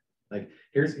other. Like,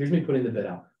 here's me putting the bid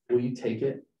out. Will you take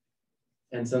it?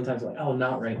 And sometimes like, oh,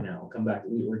 not right now. I'll come back.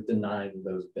 We're denying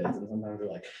those bids. And sometimes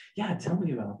we're like, yeah, tell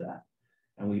me about that.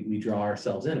 And we draw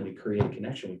ourselves in and we create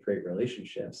connection. We create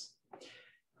relationships.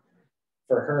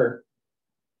 For her,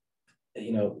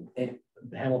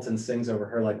 Hamilton sings over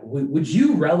her, like, would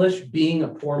you relish being a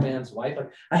poor man's wife?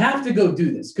 Like, I have to go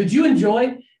do this. Could you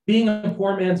enjoy being a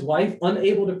poor man's wife,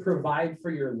 unable to provide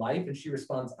for your life? And she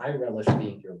responds, I relish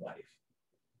being your wife.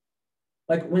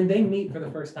 Like when they meet for the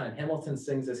first time, Hamilton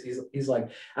sings this. He's like,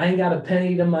 I ain't got a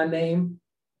penny to my name.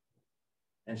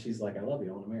 And she's like, I love you.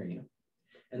 I want to marry you.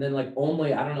 And then like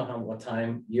only, I don't know what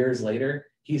time, years later,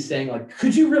 he's saying like,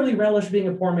 could you really relish being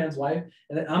a poor man's wife?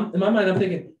 And in my mind, I'm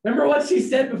thinking, remember what she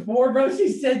said before, bro?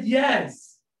 She said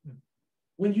yes.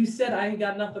 When you said I ain't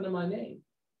got nothing in my name.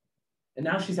 And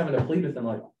now she's having to plead with him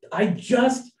like, I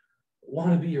just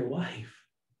want to be your wife.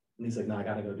 And he's like, no, I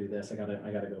got to go do this. I got to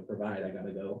go provide. I got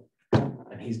to go.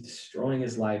 And he's destroying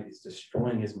his life. He's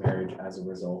destroying his marriage as a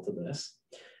result of this.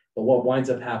 But what winds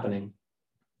up happening,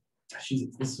 this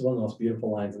is one of the most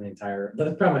beautiful lines in the entire,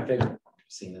 that's probably my favorite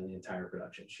scene in the entire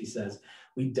production. She says,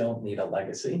 we don't need a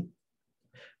legacy.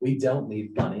 We don't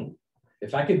need money.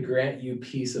 If I could grant you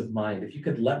peace of mind, if you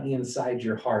could let me inside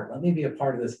your heart, let me be a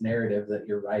part of this narrative that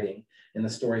you're writing in the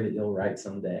story that you'll write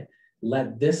someday.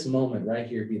 Let this moment right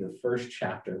here be the first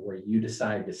chapter where you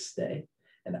decide to stay,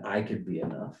 and I could be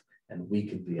enough, and we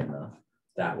could be enough.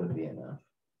 That would be enough.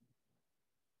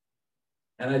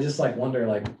 And I just like wonder,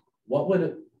 like, what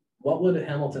would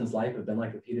Hamilton's life have been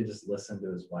like if he'd have just listened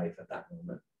to his wife at that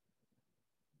moment?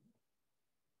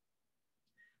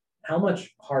 How much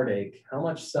heartache, how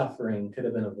much suffering could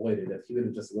have been avoided if he would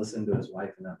have just listened to his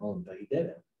wife in that moment, but he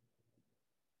didn't.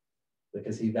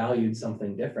 Because he valued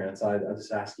something different. So I'll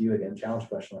just ask you again, challenge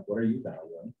question, like, what are you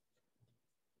valuing?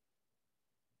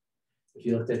 If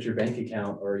you looked at your bank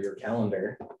account or your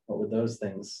calendar, what would those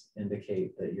things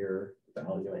indicate that you're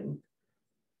valuing?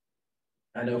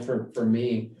 I know for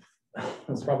me, it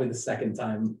was probably the second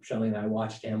time Shelley and I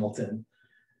watched Hamilton.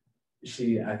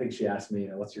 I think she asked me,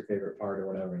 what's your favorite part or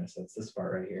whatever, and I said, it's this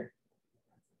part right here,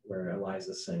 where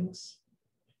Eliza sings,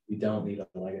 we don't need a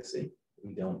legacy,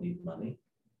 we don't need money.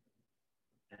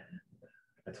 And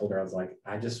I told her, I was like,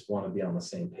 I just want to be on the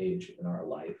same page in our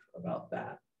life about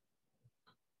that.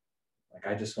 Like,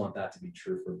 I just want that to be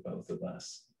true for both of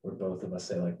us, where both of us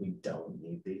say, like, we don't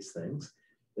need these things.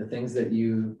 The things that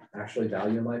you actually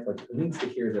value in life, like, who needs to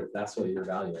hear that that's what you're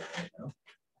valuing right now?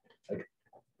 Like,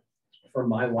 for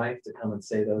my wife to come and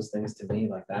say those things to me,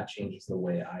 like, that changes the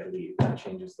way I lead. That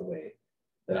changes the way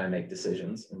that I make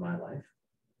decisions in my life.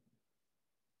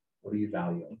 What are you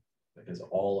valuing? Because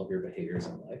all of your behaviors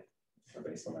in life are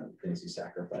based on the things you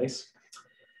sacrifice.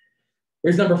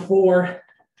 Here's number 4.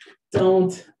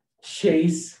 Don't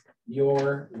chase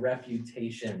your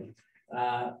reputation.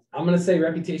 I'm going to say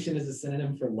reputation is a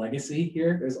synonym for legacy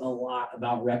here. There's a lot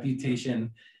about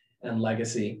reputation and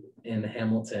legacy in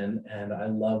Hamilton, and I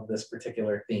love this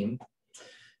particular theme.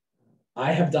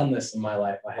 I have done this in my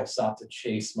life. I have sought to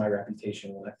chase my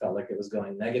reputation when I felt like it was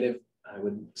going negative. I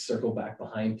would circle back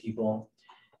behind people,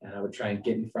 and I would try and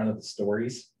get in front of the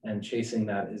stories, and chasing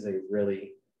that is a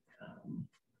really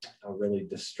a really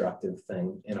destructive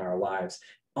thing in our lives.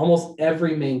 Almost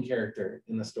every main character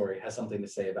in the story has something to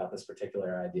say about this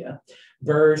particular idea.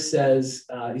 Burr says,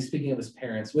 he's speaking of his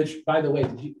parents, which, by the way, I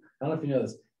don't know if you know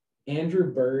this,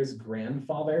 Andrew Burr's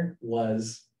grandfather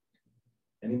was,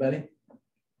 anybody?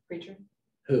 Preacher.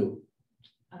 Who?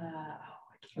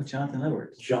 Jonathan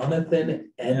Edwards.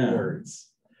 Jonathan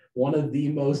Edwards, one of the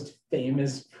most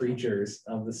famous preachers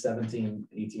of the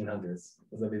 1800s.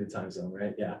 Would that be the time zone,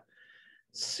 right? Yeah.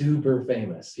 Super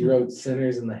famous. He wrote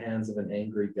 "Sinners in the Hands of an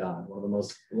Angry God," one of the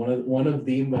most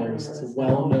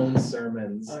well-known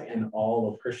sermons in all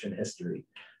of Christian history.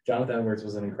 Jonathan Edwards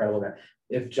was an incredible guy.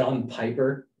 If John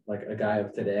Piper, like a guy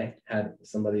of today, had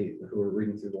somebody who were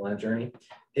reading through the Lent journey,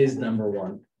 his number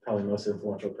one, probably most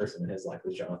influential person in his life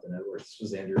was Jonathan Edwards. This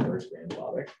was Andrew Burr's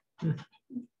grandfather.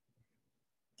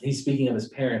 He's speaking of his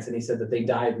parents, and he said that they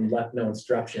died and left no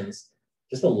instructions,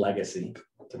 just a legacy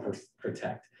to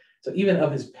protect. So even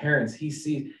of his parents, he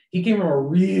came from a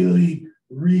really,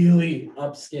 really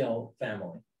upscale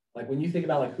family. Like when you think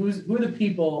about like who are the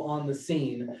people on the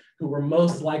scene who were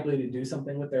most likely to do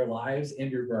something with their lives,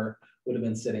 Andrew Burr would have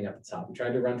been sitting at the top. He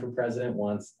tried to run for president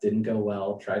once, didn't go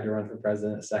well. Tried to run for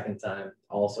president a second time,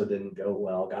 also didn't go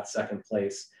well. Got second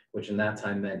place, which in that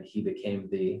time meant he became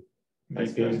the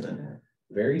vice president.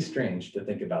 Very strange to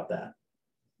think about that.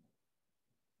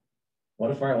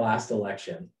 What if our last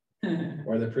election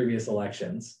or the previous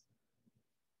elections,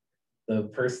 the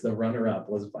runner-up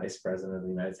was vice president of the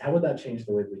United States? How would that change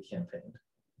the way we campaigned?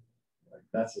 Like,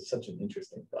 that's such an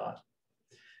interesting thought.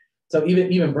 So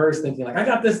even Burr's thinking like, I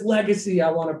got this legacy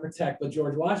I want to protect. But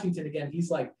George Washington, again,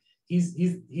 he's like, he's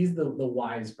the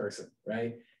wise person,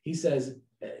 right? He says,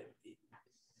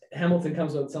 Hamilton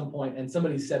comes up at some point and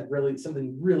somebody said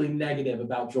something really negative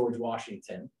about George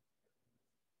Washington.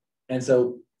 And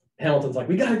so Hamilton's like,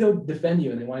 we got to go defend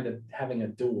you. And they wind up having a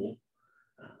duel.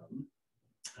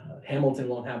 Hamilton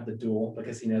won't have the duel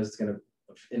because he knows it's going to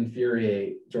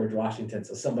infuriate George Washington.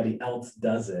 So somebody else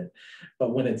does it.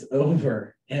 But when it's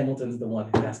over, Hamilton's the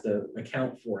one who has to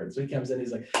account for it. So he comes in,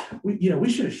 he's like, we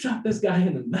should have shot this guy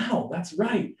in the mouth. That's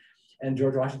right. And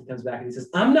George Washington comes back and he says,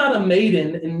 I'm not a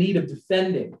maiden in need of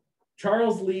defending.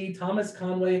 Charles Lee, Thomas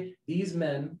Conway, these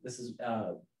men, this is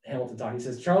Hamilton talking, he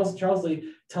says, Charles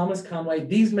Lee, Thomas Conway,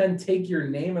 these men take your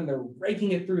name and they're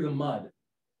raking it through the mud.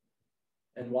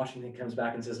 And Washington comes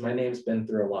back and says, my name's been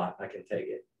through a lot, I can take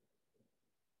it.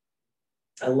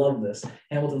 I love this.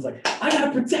 Hamilton's like, I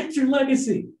gotta protect your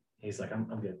legacy. He's like, I'm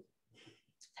good.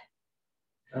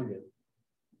 I'm good.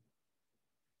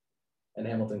 And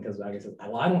Hamilton comes back and says,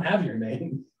 well, I don't have your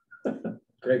name.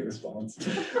 Great response.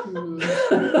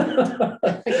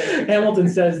 Hamilton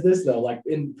says this though, like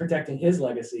in protecting his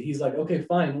legacy, he's like, okay,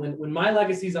 fine. When my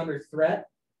legacy's under threat,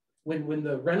 when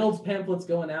the Reynolds pamphlet's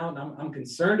going out and I'm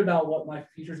concerned about what my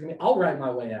future is going to be, I'll write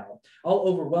my way out. I'll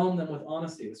overwhelm them with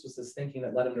honesty. This was his thinking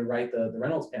that led him to write the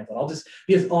Reynolds pamphlet. I'll just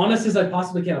be as honest as I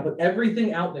possibly can. I'll put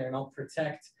everything out there and I'll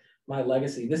protect my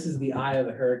legacy. This is the eye of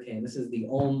the hurricane. This is the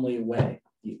only way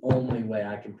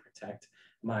I can protect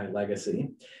my legacy.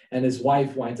 And his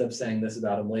wife winds up saying this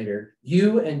about him later.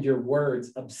 You and your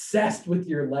words, obsessed with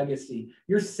your legacy.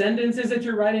 Your sentences that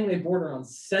you're writing, they border on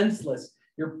senseless.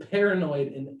 You're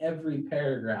paranoid in every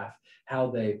paragraph how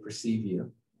they perceive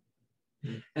you.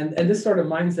 And this sort of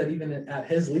mindset, even at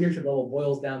his leadership level,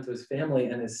 boils down to his family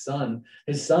and his son.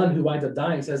 His son, who winds up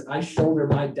dying, says, I shoulder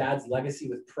my dad's legacy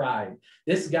with pride.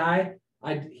 This guy,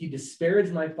 he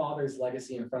disparaged my father's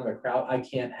legacy in front of a crowd. I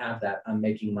can't have that. I'm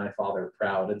making my father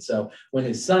proud. And so when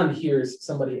his son hears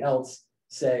somebody else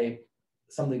say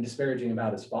something disparaging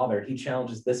about his father, he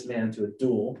challenges this man to a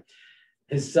duel.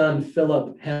 His son,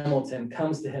 Philip Hamilton,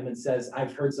 comes to him and says,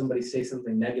 I've heard somebody say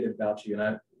something negative about you,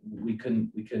 and we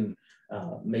couldn't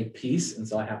make peace, and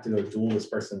so I have to go duel this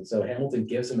person. So Hamilton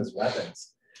gives him his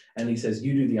weapons, and he says,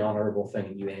 you do the honorable thing,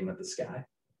 and you aim at the sky.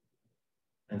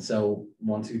 And so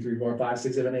 1, 2, 3, 4, 5,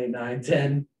 6, 7, 8, 9,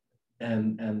 10,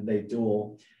 and they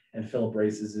duel, and Philip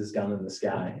raises his gun in the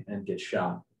sky and gets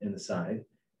shot in the side,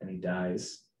 and he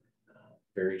dies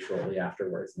very shortly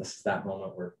afterwards. And this is that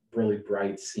moment where really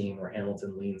bright scene where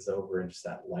Hamilton leans over and just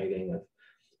that lighting of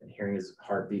and hearing his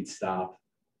heartbeat stop.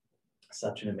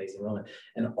 Such an amazing moment.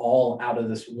 And all out of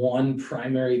this one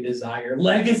primary desire.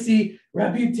 Legacy,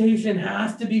 reputation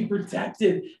has to be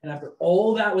protected. And after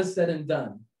all that was said and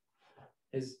done,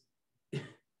 the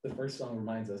first song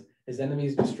reminds us, his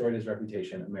enemies destroyed his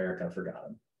reputation. America forgot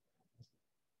him.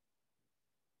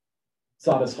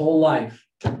 Sought his whole life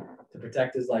to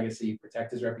protect his legacy,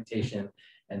 protect his reputation,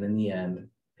 and in the end,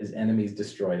 his enemies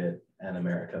destroyed it, and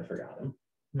America forgot him.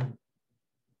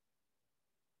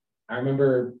 I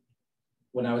remember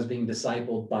when I was being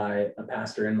discipled by a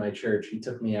pastor in my church, he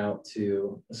took me out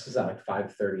to, this was at like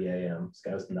 5:30 a.m. This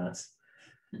guy was nuts.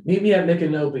 Meet me at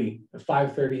Micanopy at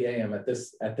 5:30 a.m. at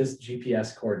this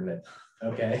GPS coordinate.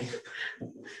 Okay.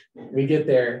 We get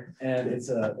there and it's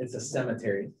a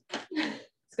cemetery.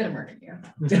 It's gonna murder you.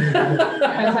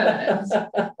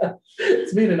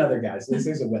 It's me and another guy, so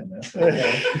there's a witness.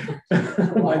 Okay.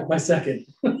 my second.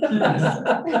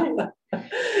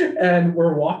 And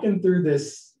we're walking through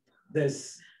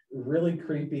this really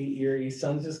creepy, eerie,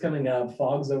 sun's just coming up,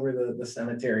 fog's over the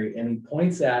cemetery, and he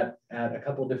points at a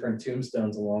couple different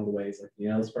tombstones along the way. He's like, you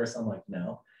know this person? I'm like,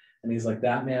 no. And he's like,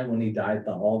 that man, when he died,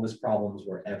 thought all of his problems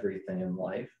were everything in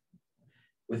life.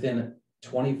 Within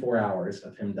 24 hours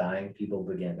of him dying, people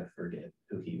began to forget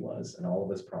who he was, and all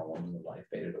of his problems in life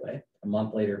faded away. A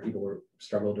month later, people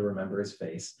struggled to remember his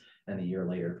face, and a year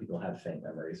later, people had faint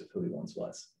memories of who he once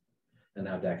was. And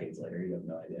now, decades later, you have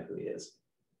no idea who he is.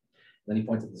 Then he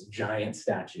points at this giant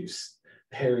statue,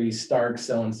 Perry Stark,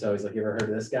 so-and-so. He's like, you ever heard of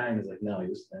this guy? And he's like, no,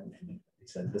 he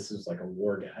said, this is like a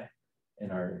war guy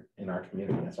in our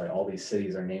community. That's why all these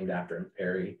cities are named after him.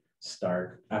 Perry,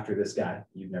 Stark, after this guy.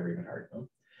 You've never even heard of him.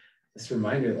 This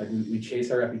reminder, like we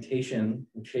chase our reputation,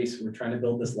 we're trying to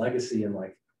build this legacy, and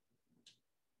like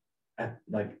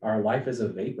our life is a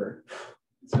vapor.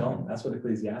 It's gone. That's what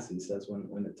Ecclesiastes says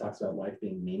when it talks about life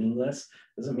being meaningless.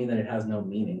 It doesn't mean that it has no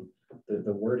meaning.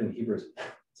 The word in Hebrew is,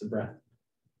 it's a breath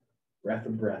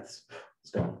of breaths.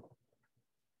 It's gone.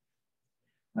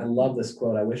 I love this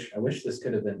quote. I wish this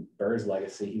could have been Burr's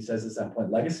legacy. He says this at one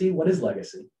point. Legacy? What is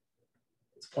legacy?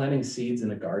 It's planting seeds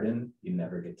in a garden you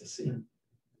never get to see.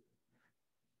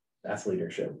 That's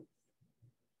leadership.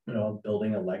 You know,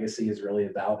 building a legacy is really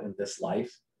about in this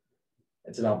life.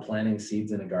 It's about planting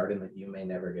seeds in a garden that you may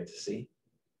never get to see.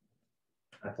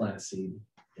 I plant a seed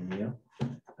in you.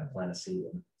 I plant a seed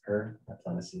in her. I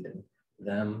plant a seed in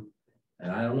them.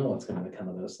 And I don't know what's going to become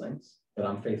of those things, but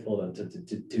I'm faithful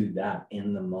to do that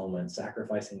in the moment,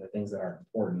 sacrificing the things that are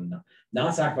important,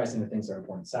 not sacrificing the things that are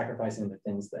important, sacrificing the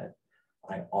things that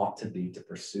I ought to be to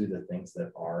pursue the things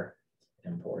that are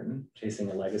important. Chasing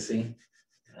a legacy,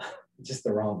 just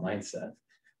the wrong mindset.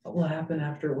 What will happen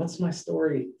after? What's my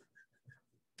story?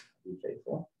 Be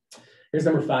faithful. Here's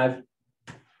number 5.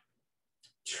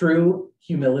 True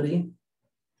humility,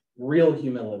 real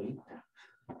humility,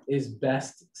 is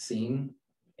best seen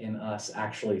in us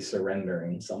actually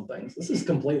surrendering some things. This is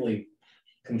completely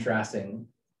contrasting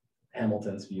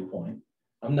Hamilton's viewpoint.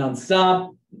 I'm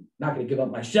nonstop, not going to give up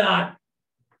my shot.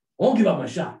 Won't give up my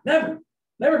shot. Never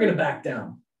going to back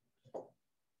down.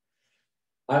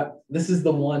 This is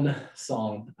the one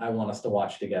song I want us to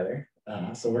watch together.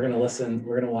 So we're going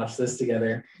to watch this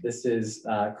together. This is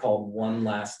called One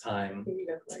Last Time.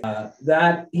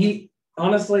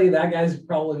 Honestly, that guy's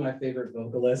probably my favorite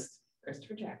vocalist.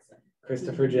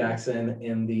 Christopher Jackson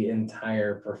in the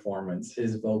entire performance.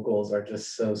 His vocals are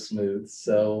just so smooth,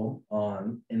 so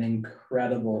on. An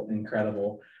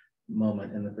incredible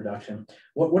moment in the production.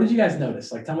 What did you guys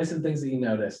notice? Like, tell me some things that you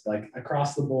noticed, like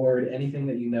across the board, anything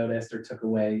that you noticed or took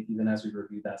away, even as we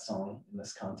reviewed that song in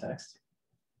this context.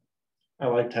 I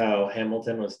liked how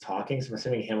Hamilton was talking. So I'm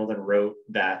assuming Hamilton wrote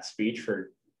that speech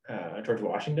for George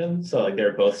Washington. So like they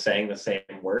were both saying the same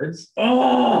words.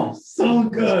 Oh, so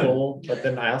good. Cool. But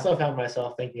then I also found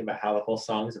myself thinking about how the whole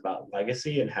song is about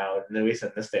legacy, and how, at least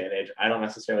in this day and age, I don't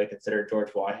necessarily consider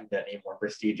George Washington any more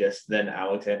prestigious than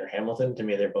Alexander Hamilton. To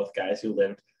me, they're both guys who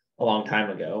lived a long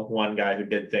time ago. One guy who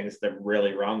did things the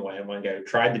really wrong way, and one guy who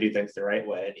tried to do things the right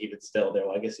way, and even still their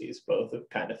legacies both have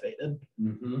kind of faded.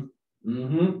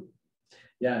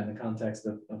 Yeah, in the context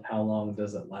of how long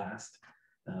does it last?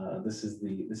 This is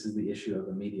the issue of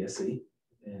immediacy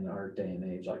in our day and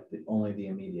age. Like only the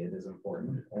immediate is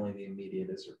important. Only the immediate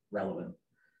is relevant.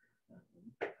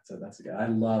 So that's a good. I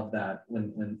love that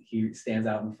when he stands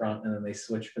out in front and then they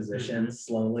switch positions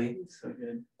slowly. So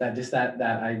good.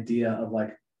 That idea of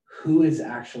like who is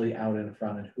actually out in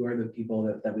front and who are the people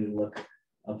that we look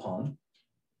upon.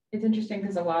 It's interesting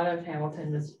because a lot of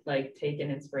Hamilton was like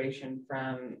taken inspiration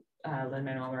from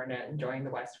Lin-Manuel Miranda enjoying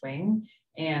the West Wing,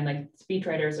 and like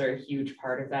speechwriters are a huge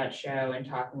part of that show and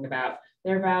talking about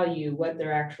their value, what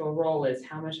their actual role is,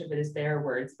 how much of it is their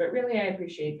words. But really, I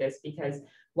appreciate this because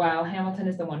while Hamilton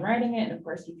is the one writing it, and of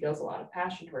course he feels a lot of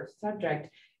passion towards the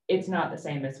subject, it's not the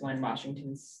same as when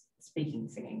Washington's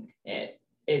singing.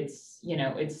 It's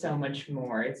it's so much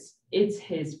more. It's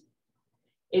his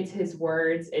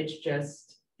words. It's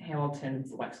just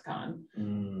Hamilton's lexicon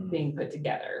being put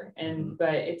together. And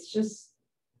but it's just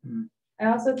I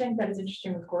also think that it's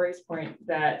interesting with Corey's point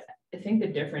that I think the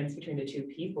difference between the two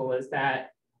people is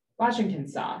that Washington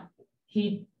saw.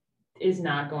 He is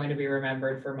not going to be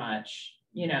remembered for much,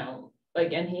 you know,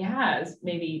 like, and he has,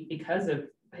 maybe because of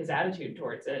his attitude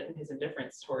towards it and his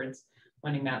indifference towards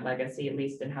winning that legacy, at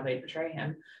least in how they portray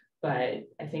him. But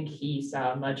I think he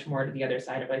saw much more to the other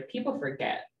side of, like, people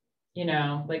forget, you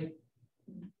know, like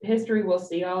history will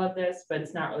see all of this, but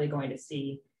it's not really going to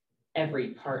see every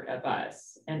part of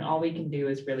us. And all we can do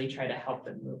is really try to help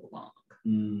them move along.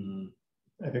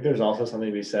 I think there's also something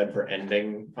to be said for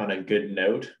ending on a good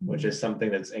note, which is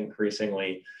something that's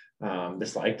increasingly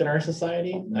disliked in our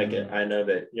society. Like, I know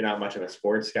that you're not much of a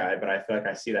sports guy, but I feel like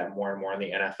I see that more and more in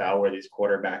the NFL, where these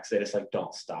quarterbacks, they just like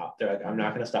don't stop. They're like, I'm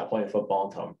not going to stop playing football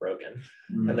until I'm broken.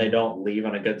 And they don't leave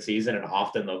on a good season, and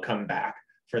often they'll come back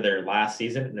for their last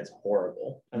season and it's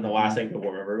horrible. And the last thing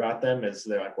people remember about them is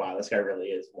they're like, wow, this guy really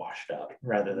is washed up,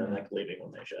 rather than like leaving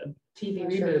when they should. TV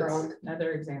reboots,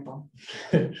 another example.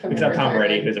 Except Tom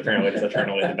Brady, who's apparently just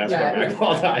eternally the best quarterback of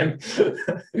all time.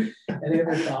 Any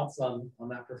other thoughts on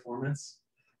that performance?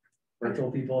 Virtual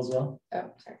people as well?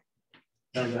 Oh, sorry.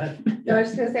 No, go ahead. No, I was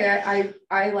just gonna say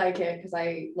I like it because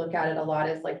I look at it a lot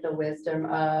as like the wisdom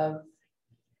of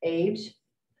age.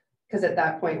 Because at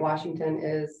that point, Washington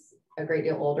is a great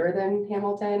deal older than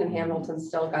Hamilton, and Hamilton's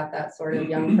still got that sort of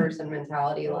young person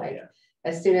mentality.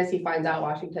 As soon as he finds out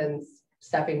Washington's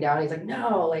stepping down, he's like,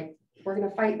 no, like, we're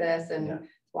gonna fight this. And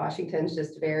Washington's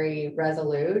just very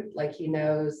resolute, like he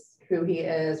knows who he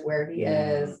is, where he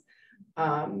is.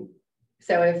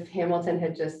 So if Hamilton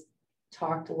had just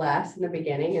talked less in the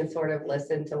beginning and sort of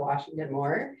listened to Washington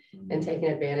more and taken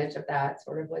advantage of that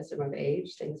sort of wisdom of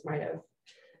age, things might have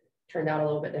turned out a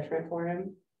little bit different for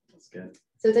him. That's good.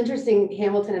 So it's interesting,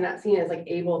 Hamilton in that scene is like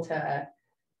able to,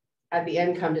 at the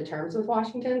end, come to terms with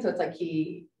Washington. So it's like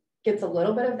he gets a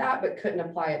little bit of that, but couldn't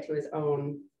apply it to his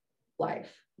own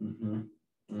life.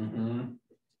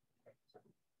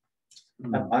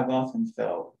 I've often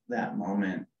felt that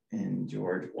moment in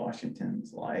George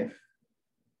Washington's life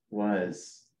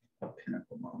was a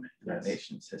pinnacle moment in our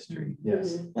nation's history.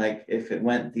 Yes. Like, if it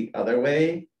went the other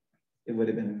way, it would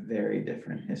have been a very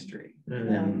different history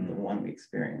than the one we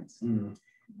experienced.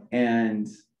 And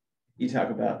you talk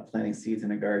about planting seeds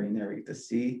in a garden you never get to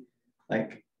see.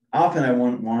 Like, often I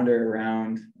wander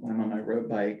around when I'm on my road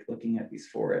bike looking at these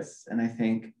forests, and I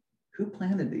think, who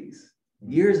planted these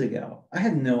years ago? I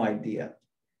had no idea,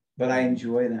 but I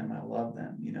enjoy them. I love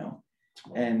them, you know.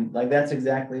 And like, that's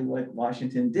exactly what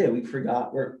Washington did.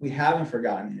 We haven't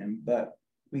forgotten him, but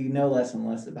we know less and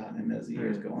less about him as the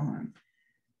years go on.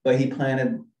 But he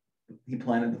planted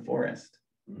the forest,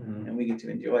 and we get to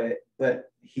enjoy it.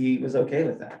 But he was okay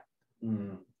with that,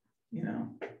 you know.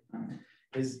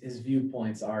 His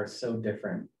viewpoints are so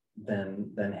different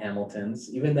than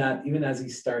Hamilton's. Even as he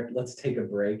starts, let's take a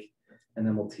break, and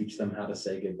then we'll teach them how to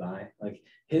say goodbye. Like,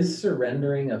 his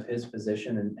surrendering of his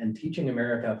position and teaching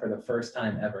America for the first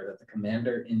time ever that the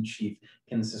commander-in-chief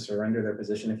can surrender their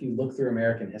position. If you look through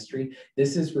American history,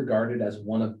 this is regarded as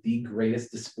one of the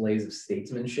greatest displays of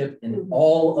statesmanship in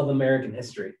all of American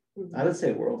history. I would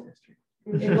say world history.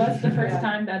 It was the first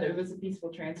time that it was a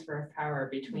peaceful transfer of power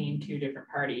between two different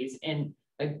parties in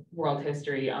like world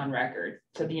history on record.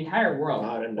 So the entire world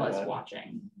was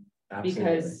watching. Absolutely.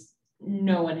 Because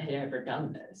no one had ever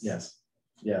done this.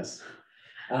 Yes.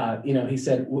 You know, he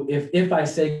said, if I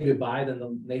say goodbye, then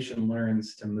the nation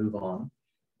learns to move on.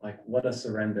 Like, what a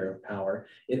surrender of power.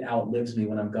 It outlives me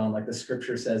when I'm gone. Like the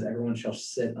scripture says, everyone shall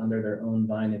sit under their own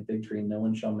vine and fig tree. No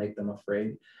one shall make them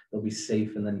afraid. They'll be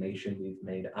safe in the nation we've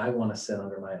made. I want to sit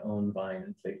under my own vine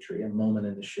and fig tree, a moment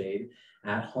in the shade,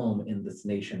 at home in this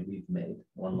nation we've made.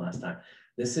 One last time.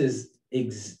 This is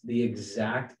the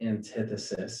exact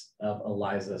antithesis of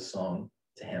Eliza's song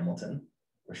to Hamilton,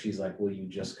 where she's like, will you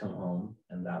just come home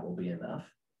and that will be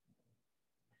enough?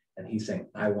 And he's saying,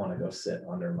 I want to go sit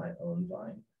under my own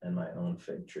vine and my own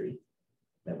fig tree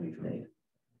that we've made.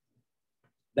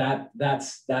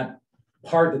 That's that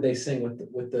part that they sing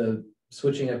with the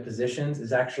switching of positions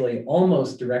is actually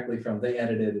almost directly from, they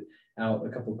edited out a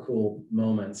couple cool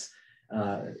moments,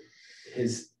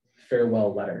 his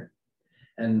farewell letter.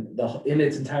 And in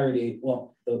its entirety,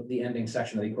 well, the ending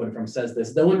section that he quoted from says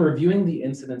this: though in reviewing the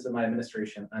incidents of my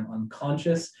administration, I'm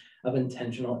unconscious of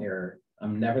intentional error.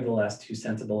 I'm nevertheless too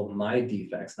sensible of my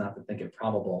defects not to think it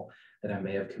probable that I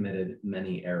may have committed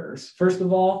many errors. First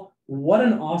of all, what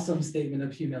an awesome statement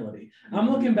of humility.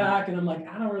 I'm looking back and I'm like,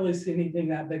 I don't really see anything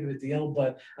that big of a deal,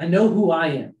 but I know who I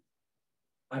am.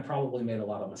 I probably made a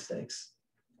lot of mistakes.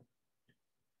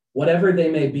 Whatever they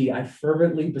may be, I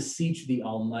fervently beseech the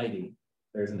Almighty,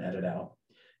 there's an edit out,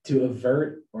 to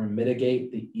avert or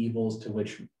mitigate the evils to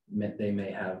which they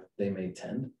may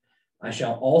tend. I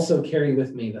shall also carry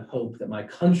with me the hope that my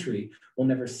country will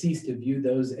never cease to view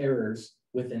those errors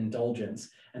with indulgence,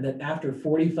 and that after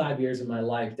 45 years of my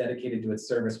life dedicated to its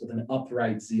service with an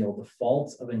upright zeal, the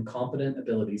faults of incompetent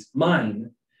abilities,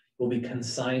 mine, will be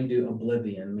consigned to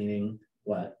oblivion, meaning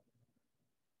what?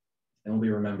 They won't be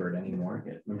remembered anymore.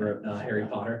 Remember Harry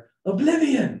Potter?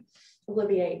 Oblivion!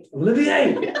 Obliviate.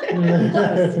 Obliviate!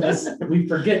 We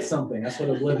forget something. That's what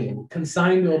oblivion.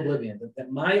 Consigned to oblivion.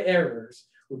 That my errors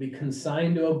will be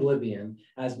consigned to oblivion,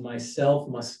 as myself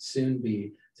must soon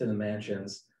be to the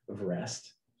mansions of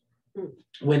rest.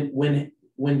 When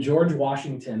George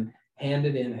Washington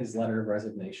handed in his letter of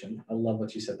resignation, I love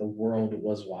what you said, the world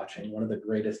was watching, one of the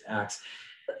greatest acts.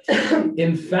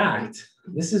 In fact,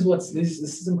 this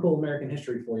is some cool American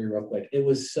history for you real quick. It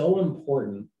was so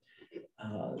important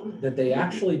that they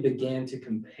actually began to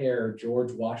compare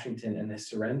George Washington and his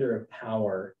surrender of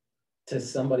power to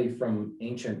somebody from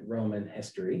ancient Roman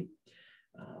history,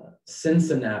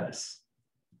 Cincinnatus.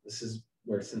 This is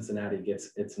where Cincinnati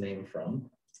gets its name from.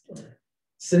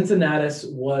 Cincinnatus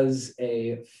was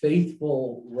a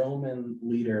faithful Roman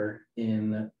leader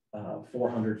in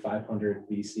 400, 500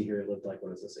 BC. Here, he lived like,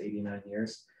 what is this, 89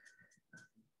 years?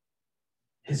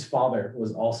 His father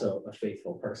was also a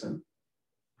faithful person.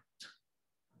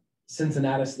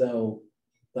 Cincinnatus, though,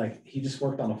 like, he just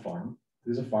worked on a farm. He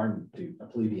was a farm dude, a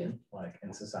plebeian, like,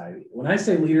 in society. When I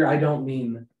say leader, I don't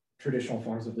mean traditional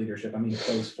forms of leadership. I mean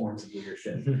those forms of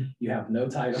leadership. You have no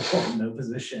title, no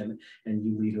position, and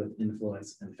you lead with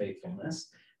influence and faithfulness.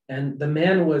 And the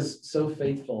man was so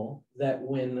faithful that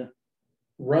when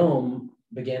Rome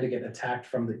began to get attacked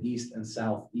from the east and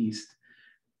southeast,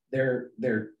 their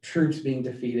troops being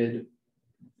defeated,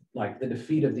 like the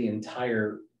defeat of the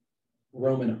entire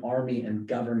Roman army and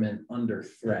government under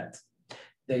threat,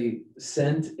 they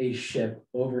sent a ship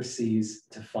overseas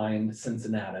to find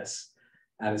Cincinnatus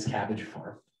at his cabbage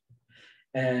farm.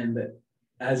 And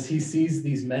as he sees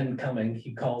these men coming,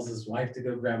 he calls his wife to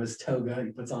go grab his toga.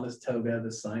 He puts on his toga,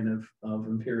 the sign of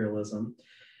imperialism.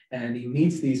 And he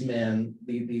meets these men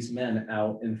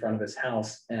out in front of his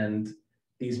house. And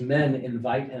these men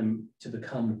invite him to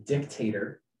become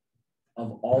dictator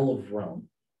of all of Rome.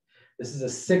 This is a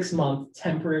 6-month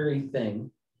temporary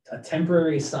thing, a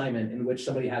temporary assignment in which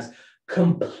somebody has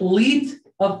complete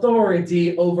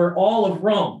authority over all of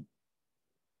Rome.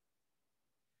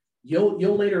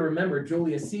 You'll later remember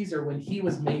Julius Caesar, when he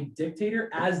was made dictator,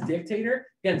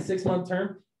 again, 6-month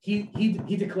term, he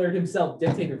declared himself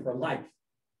dictator for life.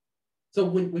 So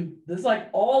when there's like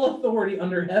all authority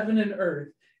under heaven and earth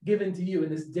given to you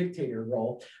in this dictator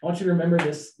role, I want you to remember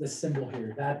this symbol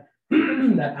here, that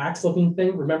that axe-looking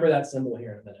thing. Remember that symbol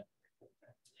here in a minute.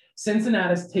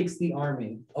 Cincinnatus takes the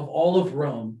army of all of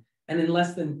Rome and in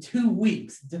less than 2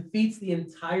 weeks defeats the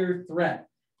entire threat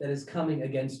that is coming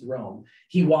against Rome.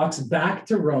 He walks back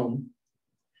to Rome,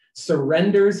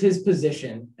 surrenders his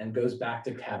position, and goes back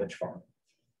to cabbage farming.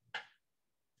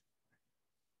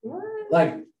 What?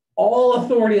 Like, all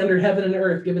authority under heaven and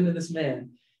earth given to this man.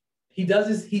 He does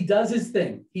his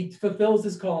thing. He fulfills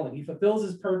his calling. He fulfills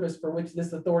his purpose for which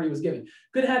this authority was given.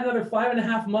 Could have had another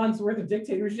 5.5 months worth of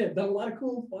dictatorship, done a lot of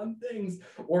cool, fun things,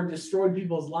 or destroyed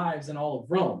people's lives in all of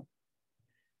Rome.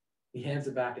 He hands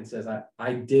it back and says,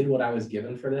 I did what I was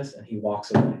given for this, and he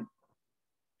walks away.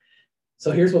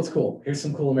 So here's what's cool. Here's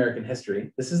some cool American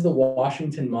history. This is the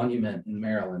Washington Monument in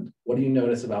Maryland. What do you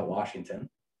notice about Washington?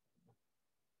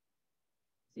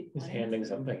 He's handing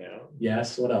something out.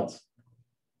 Yes, what else?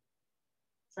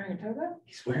 Wearing a toga?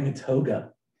 He's wearing a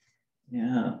toga.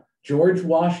 Yeah. George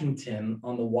Washington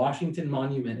on the Washington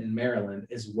Monument in Maryland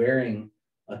is wearing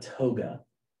a toga.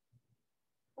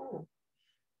 Oh.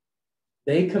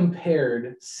 They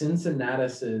compared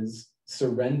Cincinnatus's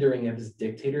surrendering of his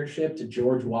dictatorship to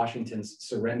George Washington's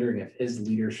surrendering of his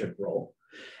leadership role.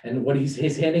 And what he's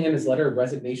handing in his letter of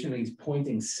resignation, and he's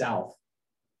pointing south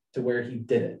to where he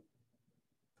did it.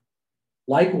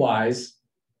 Likewise,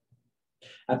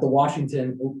 at the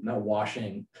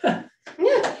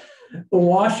the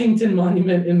Washington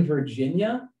Monument in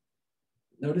Virginia,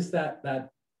 notice that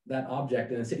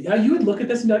object in the city. You would look at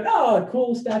this and be like, oh, a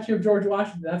cool statue of George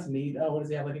Washington. That's neat. Oh, what does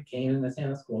he have, like a cane in his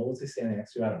hand? That's cool. What's he standing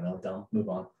next to? I don't know. Dumb. Move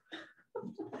on.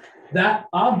 That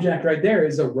object right there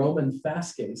is a Roman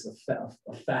fasces,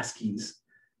 a fasces.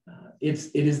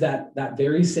 It is that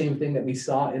very same thing that we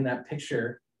saw in that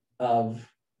picture of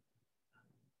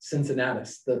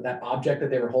Cincinnatus, that object that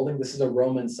they were holding. This is a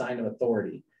Roman sign of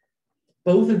authority.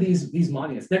 Both of these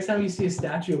monuments. Next time you see a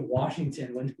statue of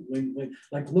Washington, when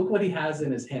like, look what he has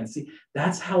in his hand. See,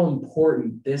 that's how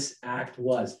important this act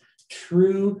was.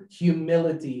 True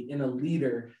humility in a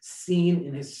leader seen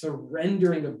in his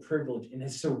surrendering of privilege, in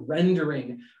his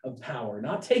surrendering of power,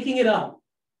 not taking it up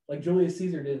like Julius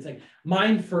Caesar did, saying,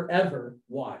 mine forever,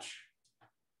 watch.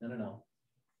 No.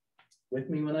 With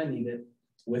me when I need it,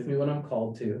 with me when I'm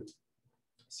called to,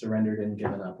 surrendered and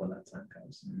given up when that time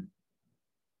comes.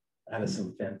 That is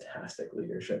some fantastic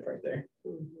leadership right there.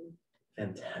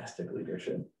 Fantastic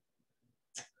leadership.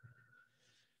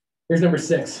 Here's number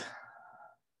 6.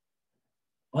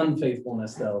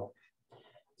 Unfaithfulness, though,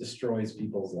 destroys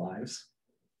people's lives.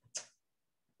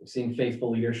 We've seen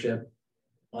faithful leadership.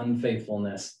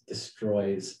 Unfaithfulness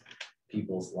destroys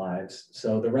people's lives.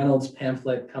 So the Reynolds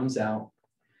pamphlet comes out.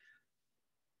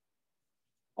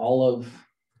 All of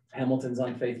Hamilton's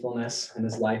unfaithfulness in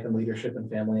his life and leadership and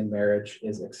family and marriage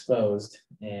is exposed,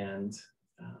 and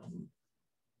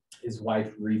his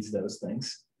wife reads those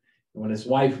things. And when his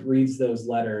wife reads those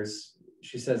letters,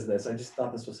 she says this. I just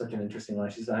thought this was such an interesting line.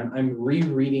 She said, I'm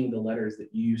rereading the letters that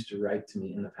you used to write to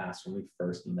me in the past when we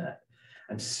first met.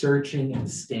 I'm searching and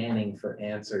scanning for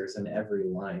answers in every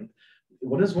line.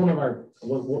 What is one of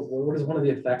the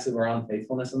effects of our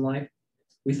unfaithfulness in life?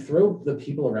 We throw the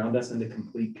people around us into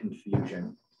complete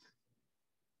confusion.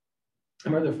 I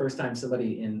remember the first time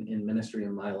somebody in ministry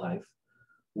in my life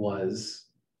was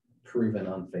proven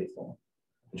unfaithful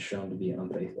and shown to be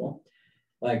unfaithful.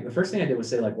 Like, the first thing I did was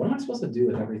say, like, what am I supposed to do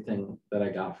with everything that I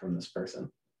got from this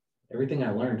person? Everything I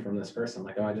learned from this person.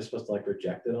 Like, am I just supposed to, like,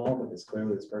 reject it all? Because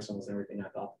clearly this person was everything I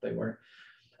thought that they were.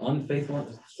 Unfaithful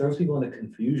throws people into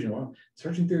confusion. Well,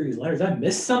 searching through these letters, I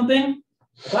missed something?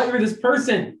 I thought you were this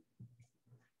person.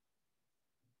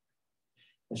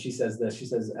 And she says this. She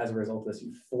says, as a result of this,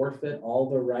 you forfeit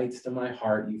all the rights to my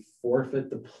heart. You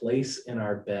forfeit the place in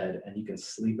our bed, and you can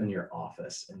sleep in your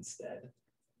office instead.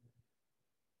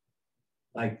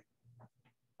 Like,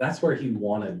 that's where he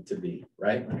wanted to be,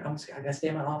 right? Like, I gotta stay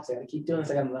in my office. I gotta keep doing this.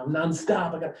 I'm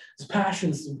nonstop. I got this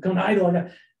passion. It's become idle.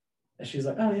 And she's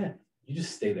like, oh yeah, you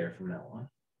just stay there from now on.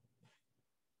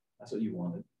 That's what you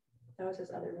wanted. That was his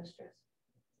other mistress.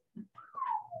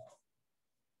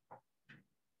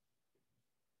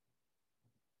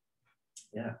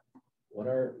 Yeah. What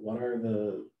are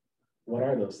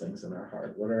those things in our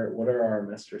heart? What are our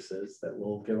mistresses that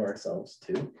we'll give ourselves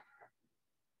to?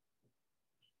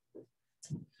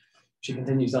 She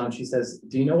continues on. She says,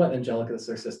 do you know what Angelica, this is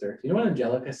her sister, do you know what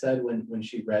Angelica said when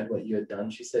she read what you had done?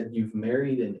 She said, you've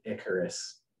married an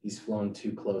Icarus. He's flown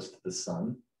too close to the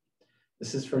sun.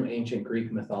 This is from ancient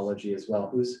Greek mythology as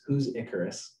well. Who's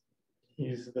Icarus?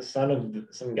 He's the son of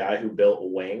some guy who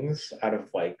built wings out of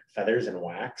like feathers and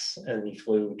wax, and he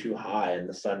flew too high and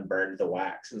the sun burned the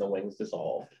wax and the wings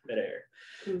dissolved midair.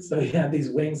 So he had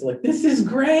these wings like, this is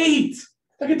great.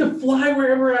 I get to fly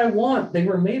wherever I want. They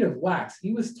were made of wax.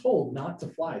 He was told not to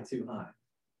fly too high.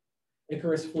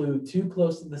 Icarus flew too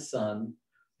close to the sun.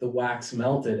 The wax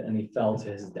melted and he fell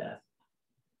to his death.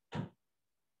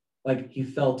 Like, he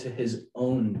fell to his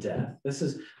own death. This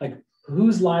is like,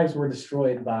 whose lives were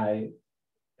destroyed by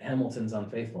Hamilton's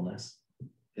unfaithfulness?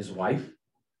 His wife,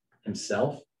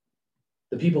 himself.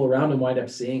 The people around him wind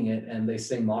up seeing it and they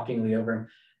sing mockingly over him.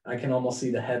 I can almost see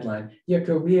the headline, your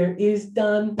career is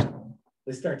done.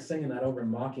 They start singing that over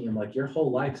and mocking him, like, your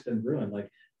whole life's been ruined. Like,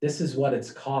 this is what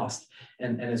it's cost.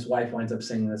 And his wife winds up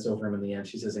singing this over him in the end.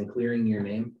 She says, in clearing your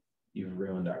name, you've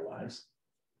ruined our lives.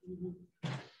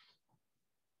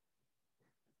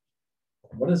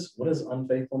 What does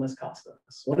unfaithfulness cost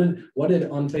us? What did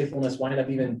unfaithfulness wind up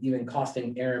even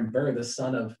costing Aaron Burr,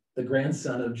 the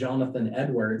grandson of Jonathan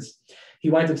Edwards?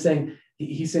 He winds up saying,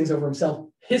 he sings over himself,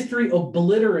 history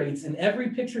obliterates in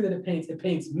every picture that it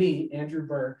paints me, Andrew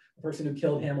Burr, the person who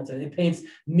killed Hamilton. It paints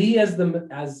me as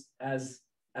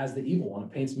the evil one.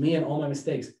 It paints me and all my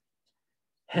mistakes.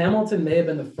 Hamilton may have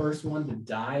been the first one to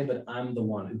die, but I'm the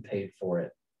one who paid for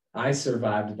it. I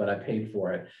survived, but I paid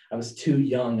for it. I was too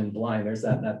young and blind. There's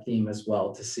that theme as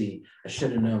well to see. I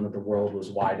should have known that the world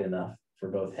was wide enough for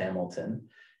both Hamilton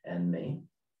and me.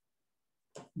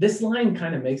 This line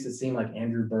kind of makes it seem like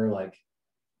Andrew Burr, like,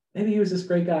 maybe he was this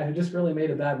great guy who just really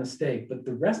made a bad mistake, but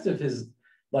the rest of his,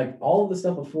 like, all of the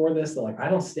stuff before this, like, I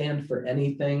don't stand for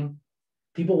anything.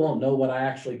 People won't know what I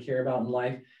actually care about in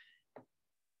life.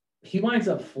 He winds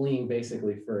up fleeing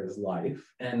basically for his life.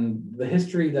 And the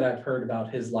history that I've heard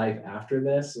about his life after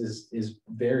this is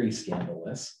very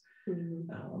scandalous.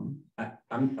 I'm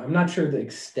not sure the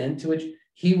extent to which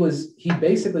he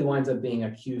basically winds up being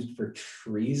accused for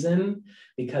treason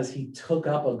because he took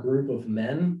up a group of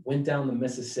men, went down the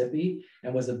Mississippi,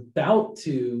 and was about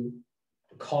to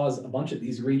cause a bunch of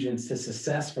these regions to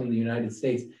secess from the United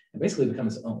States and basically become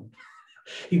his own.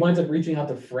 He winds up reaching out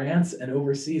to France and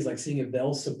overseas, like seeing if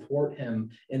they'll support him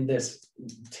in this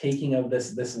taking of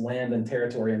this land and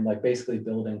territory and like basically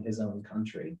building his own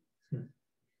country.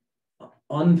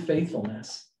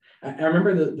 Unfaithfulness. I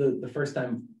remember the first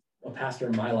time a pastor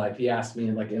in my life, he asked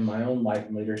me, like in my own life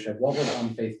and leadership, what would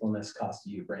unfaithfulness cost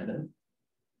you, Brandon?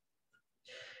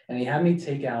 And he had me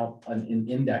take out an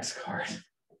index card.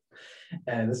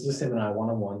 And this is just him and I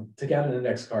one-on-one, took out an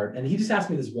index card. And he just asked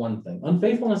me this one thing.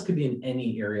 Unfaithfulness could be in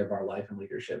any area of our life and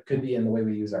leadership. Could be in the way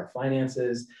we use our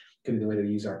finances, could be the way that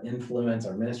we use our influence,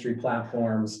 our ministry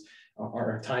platforms,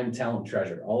 our time, talent,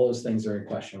 treasure. All those things are in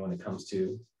question when it comes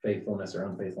to faithfulness or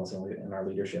unfaithfulness in our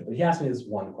leadership. But he asked me this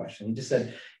one question. He just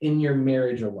said, in your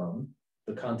marriage alone,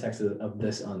 the context of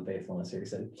this unfaithfulness here, he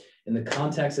said, in the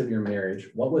context of your marriage,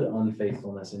 what would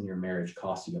unfaithfulness in your marriage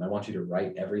cost you? And I want you to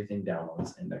write everything down on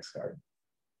this index card.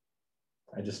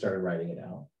 I just started writing it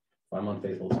out. If I'm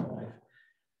unfaithful to my wife,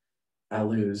 I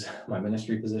lose my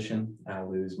ministry position, I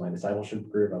lose my discipleship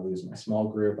group, I lose my small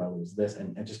group, I lose this,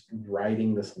 and just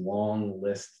writing this long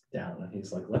list down. And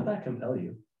he's like, let that compel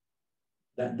you.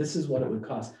 That this is what it would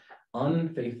cost.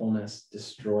 Unfaithfulness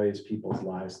destroys people's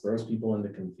lives, throws people into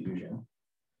confusion.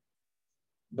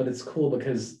 But it's cool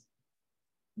because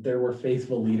there were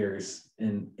faithful leaders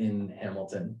in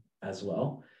Hamilton as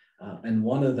well. And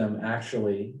one of them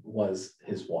actually was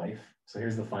his wife. So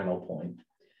here's the final point.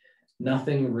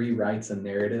 Nothing rewrites a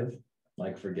narrative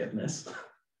like forgiveness.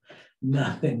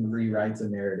 Nothing rewrites a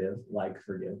narrative like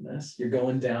forgiveness. You're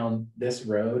going down this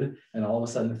road and all of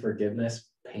a sudden forgiveness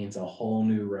paints a whole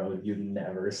new road you've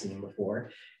never seen before,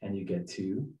 and you get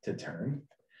to turn.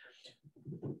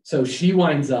 So she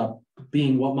winds up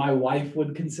being what my wife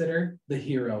would consider the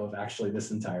hero of actually this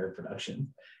entire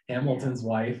production. Hamilton's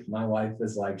wife, my wife,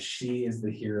 is like, she is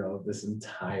the hero of this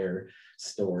entire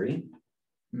story.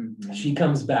 Mm-hmm. She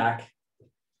comes back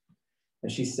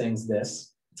and she sings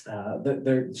this.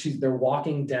 They're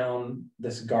walking down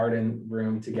this garden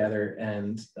room together,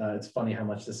 and it's funny how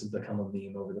much this has become a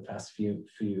meme over the past few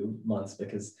months,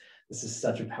 because this is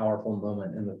such a powerful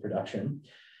moment in the production.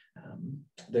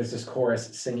 There's this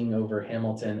chorus singing over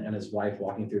Hamilton and his wife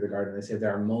walking through the garden. They say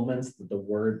there are moments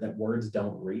that words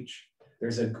don't reach.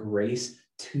 There's a grace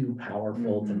too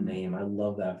powerful to name. I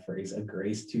love that phrase, a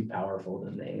grace too powerful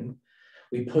to name.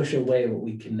 We push away what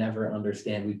we can never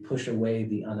understand. We push away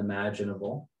the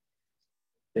unimaginable.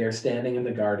 They are standing in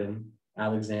the garden,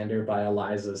 Alexander by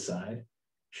Eliza's side.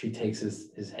 She takes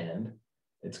his hand.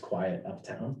 It's quiet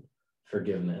uptown.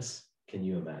 Forgiveness. Can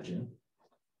you imagine?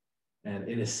 And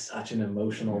it is such an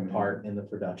emotional part in the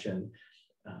production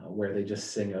where they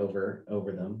just sing over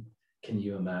them. Can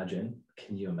you imagine?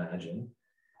 Can you imagine?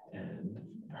 And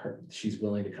she's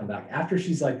willing to come back after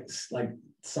she's like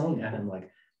sung at him, like,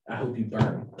 I hope you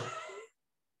burn.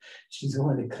 She's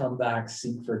willing to come back,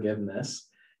 seek forgiveness.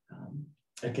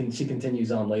 She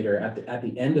continues on later at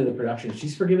the end of the production.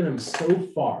 She's forgiven him so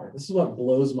far. This is what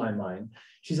blows my mind.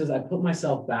 She says, I put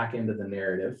myself back into the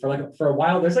narrative for a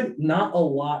while. There's like not a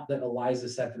lot that Eliza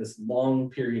said for this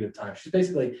long period of time. She's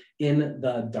basically in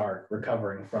the dark,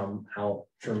 recovering from how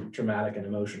traumatic and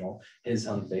emotional his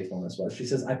unfaithfulness was. She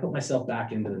says, I put myself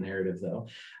back into the narrative though.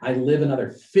 I live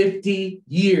another 50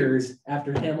 years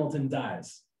after Hamilton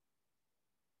dies.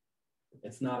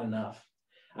 It's not enough.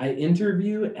 I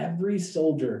interview every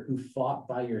soldier who fought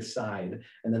by your side,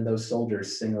 and then those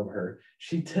soldiers sing over her.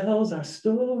 She tells our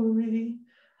story.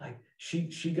 Like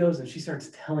she goes and she starts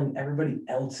telling everybody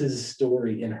else's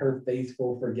story in her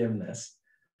faithful forgiveness.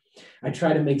 I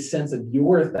try to make sense of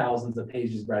your thousands of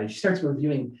pages, Brady. She starts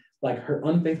reviewing like her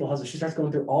unfaithful husband. She starts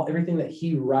going through everything that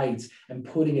he writes and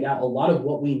putting it out. A lot of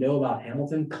what we know about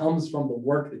Hamilton comes from the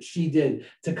work that she did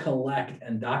to collect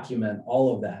and document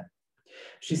all of that.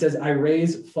 She says, I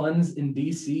raise funds in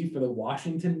DC for the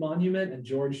Washington Monument, and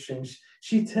George sings,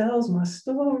 she tells my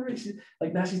story.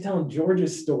 Now she's telling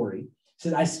George's story. She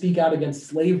says, I speak out against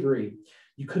slavery.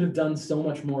 You could have done so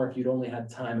much more if you'd only had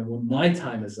time. And when my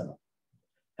time is up,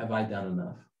 have I done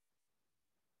enough?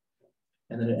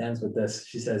 And then it ends with this.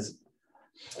 She says,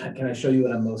 can I show you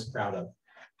what I'm most proud of?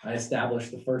 I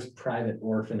established the first private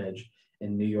orphanage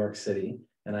in New York City,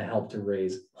 and I helped to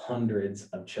raise hundreds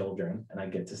of children, and I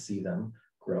get to see them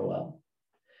grow up.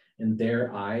 In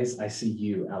their eyes, I see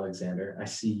you, Alexander. I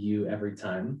see you every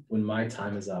time. When my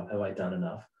time is up, have I done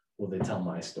enough? Will they tell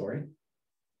my story?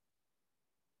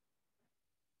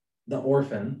 The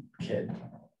orphan kid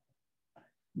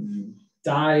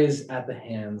dies at the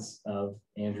hands of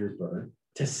Andrew Bird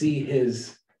to see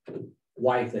his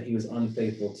wife that he was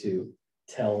unfaithful to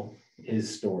tell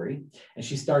his story. And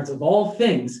she starts, of all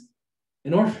things,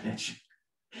 an orphanage.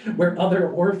 where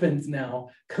other orphans now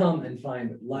come and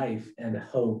find life and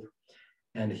hope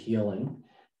and healing.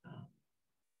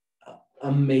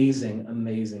 Amazing,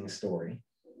 amazing story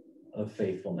of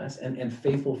faithfulness and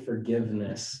faithful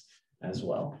forgiveness as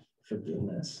well.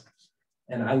 Forgiveness.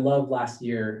 And I love last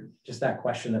year, just that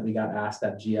question that we got asked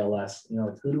at GLS,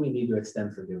 who do we need to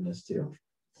extend forgiveness to?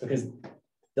 Because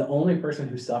the only person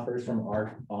who suffers from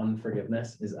our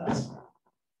unforgiveness is us.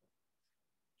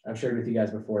 I've shared with you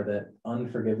guys before that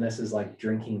unforgiveness is like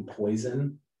drinking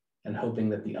poison and hoping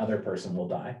that the other person will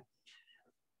die.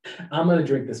 I'm going to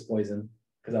drink this poison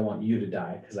because I want you to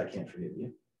die because I can't forgive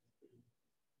you.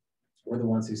 We're the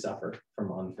ones who suffer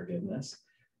from unforgiveness.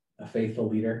 A faithful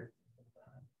leader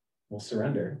will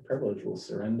surrender. Privilege will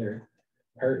surrender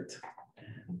hurt.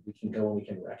 And we can go and we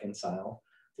can reconcile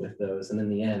with those. And in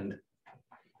the end,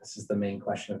 this is the main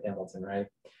question of Hamilton, right?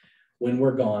 When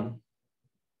we're gone,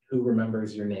 who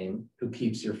remembers your name? Who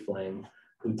keeps your flame?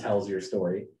 Who tells your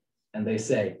story? And they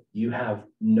say, you have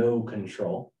no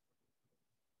control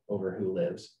over who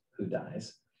lives, who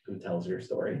dies, who tells your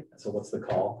story. So what's the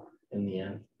call in the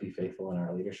end? Be faithful in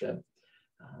our leadership,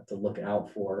 to look out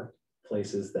for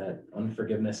places that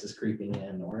unforgiveness is creeping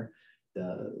in, or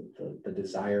the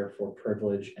desire for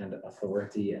privilege and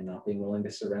authority and not being willing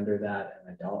to surrender that,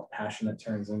 and passion that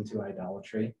turns into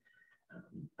idolatry.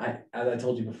 As I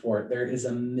told you before, there is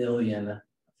a million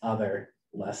other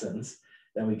lessons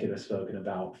that we could have spoken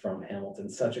about from Hamilton.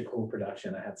 Such a cool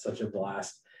production. I had such a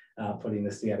blast putting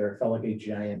this together. It felt like a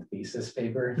giant thesis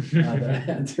paper that I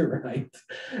had to write.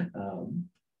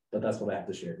 But that's what I have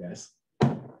to share, guys.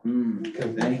 Thank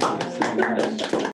you so much.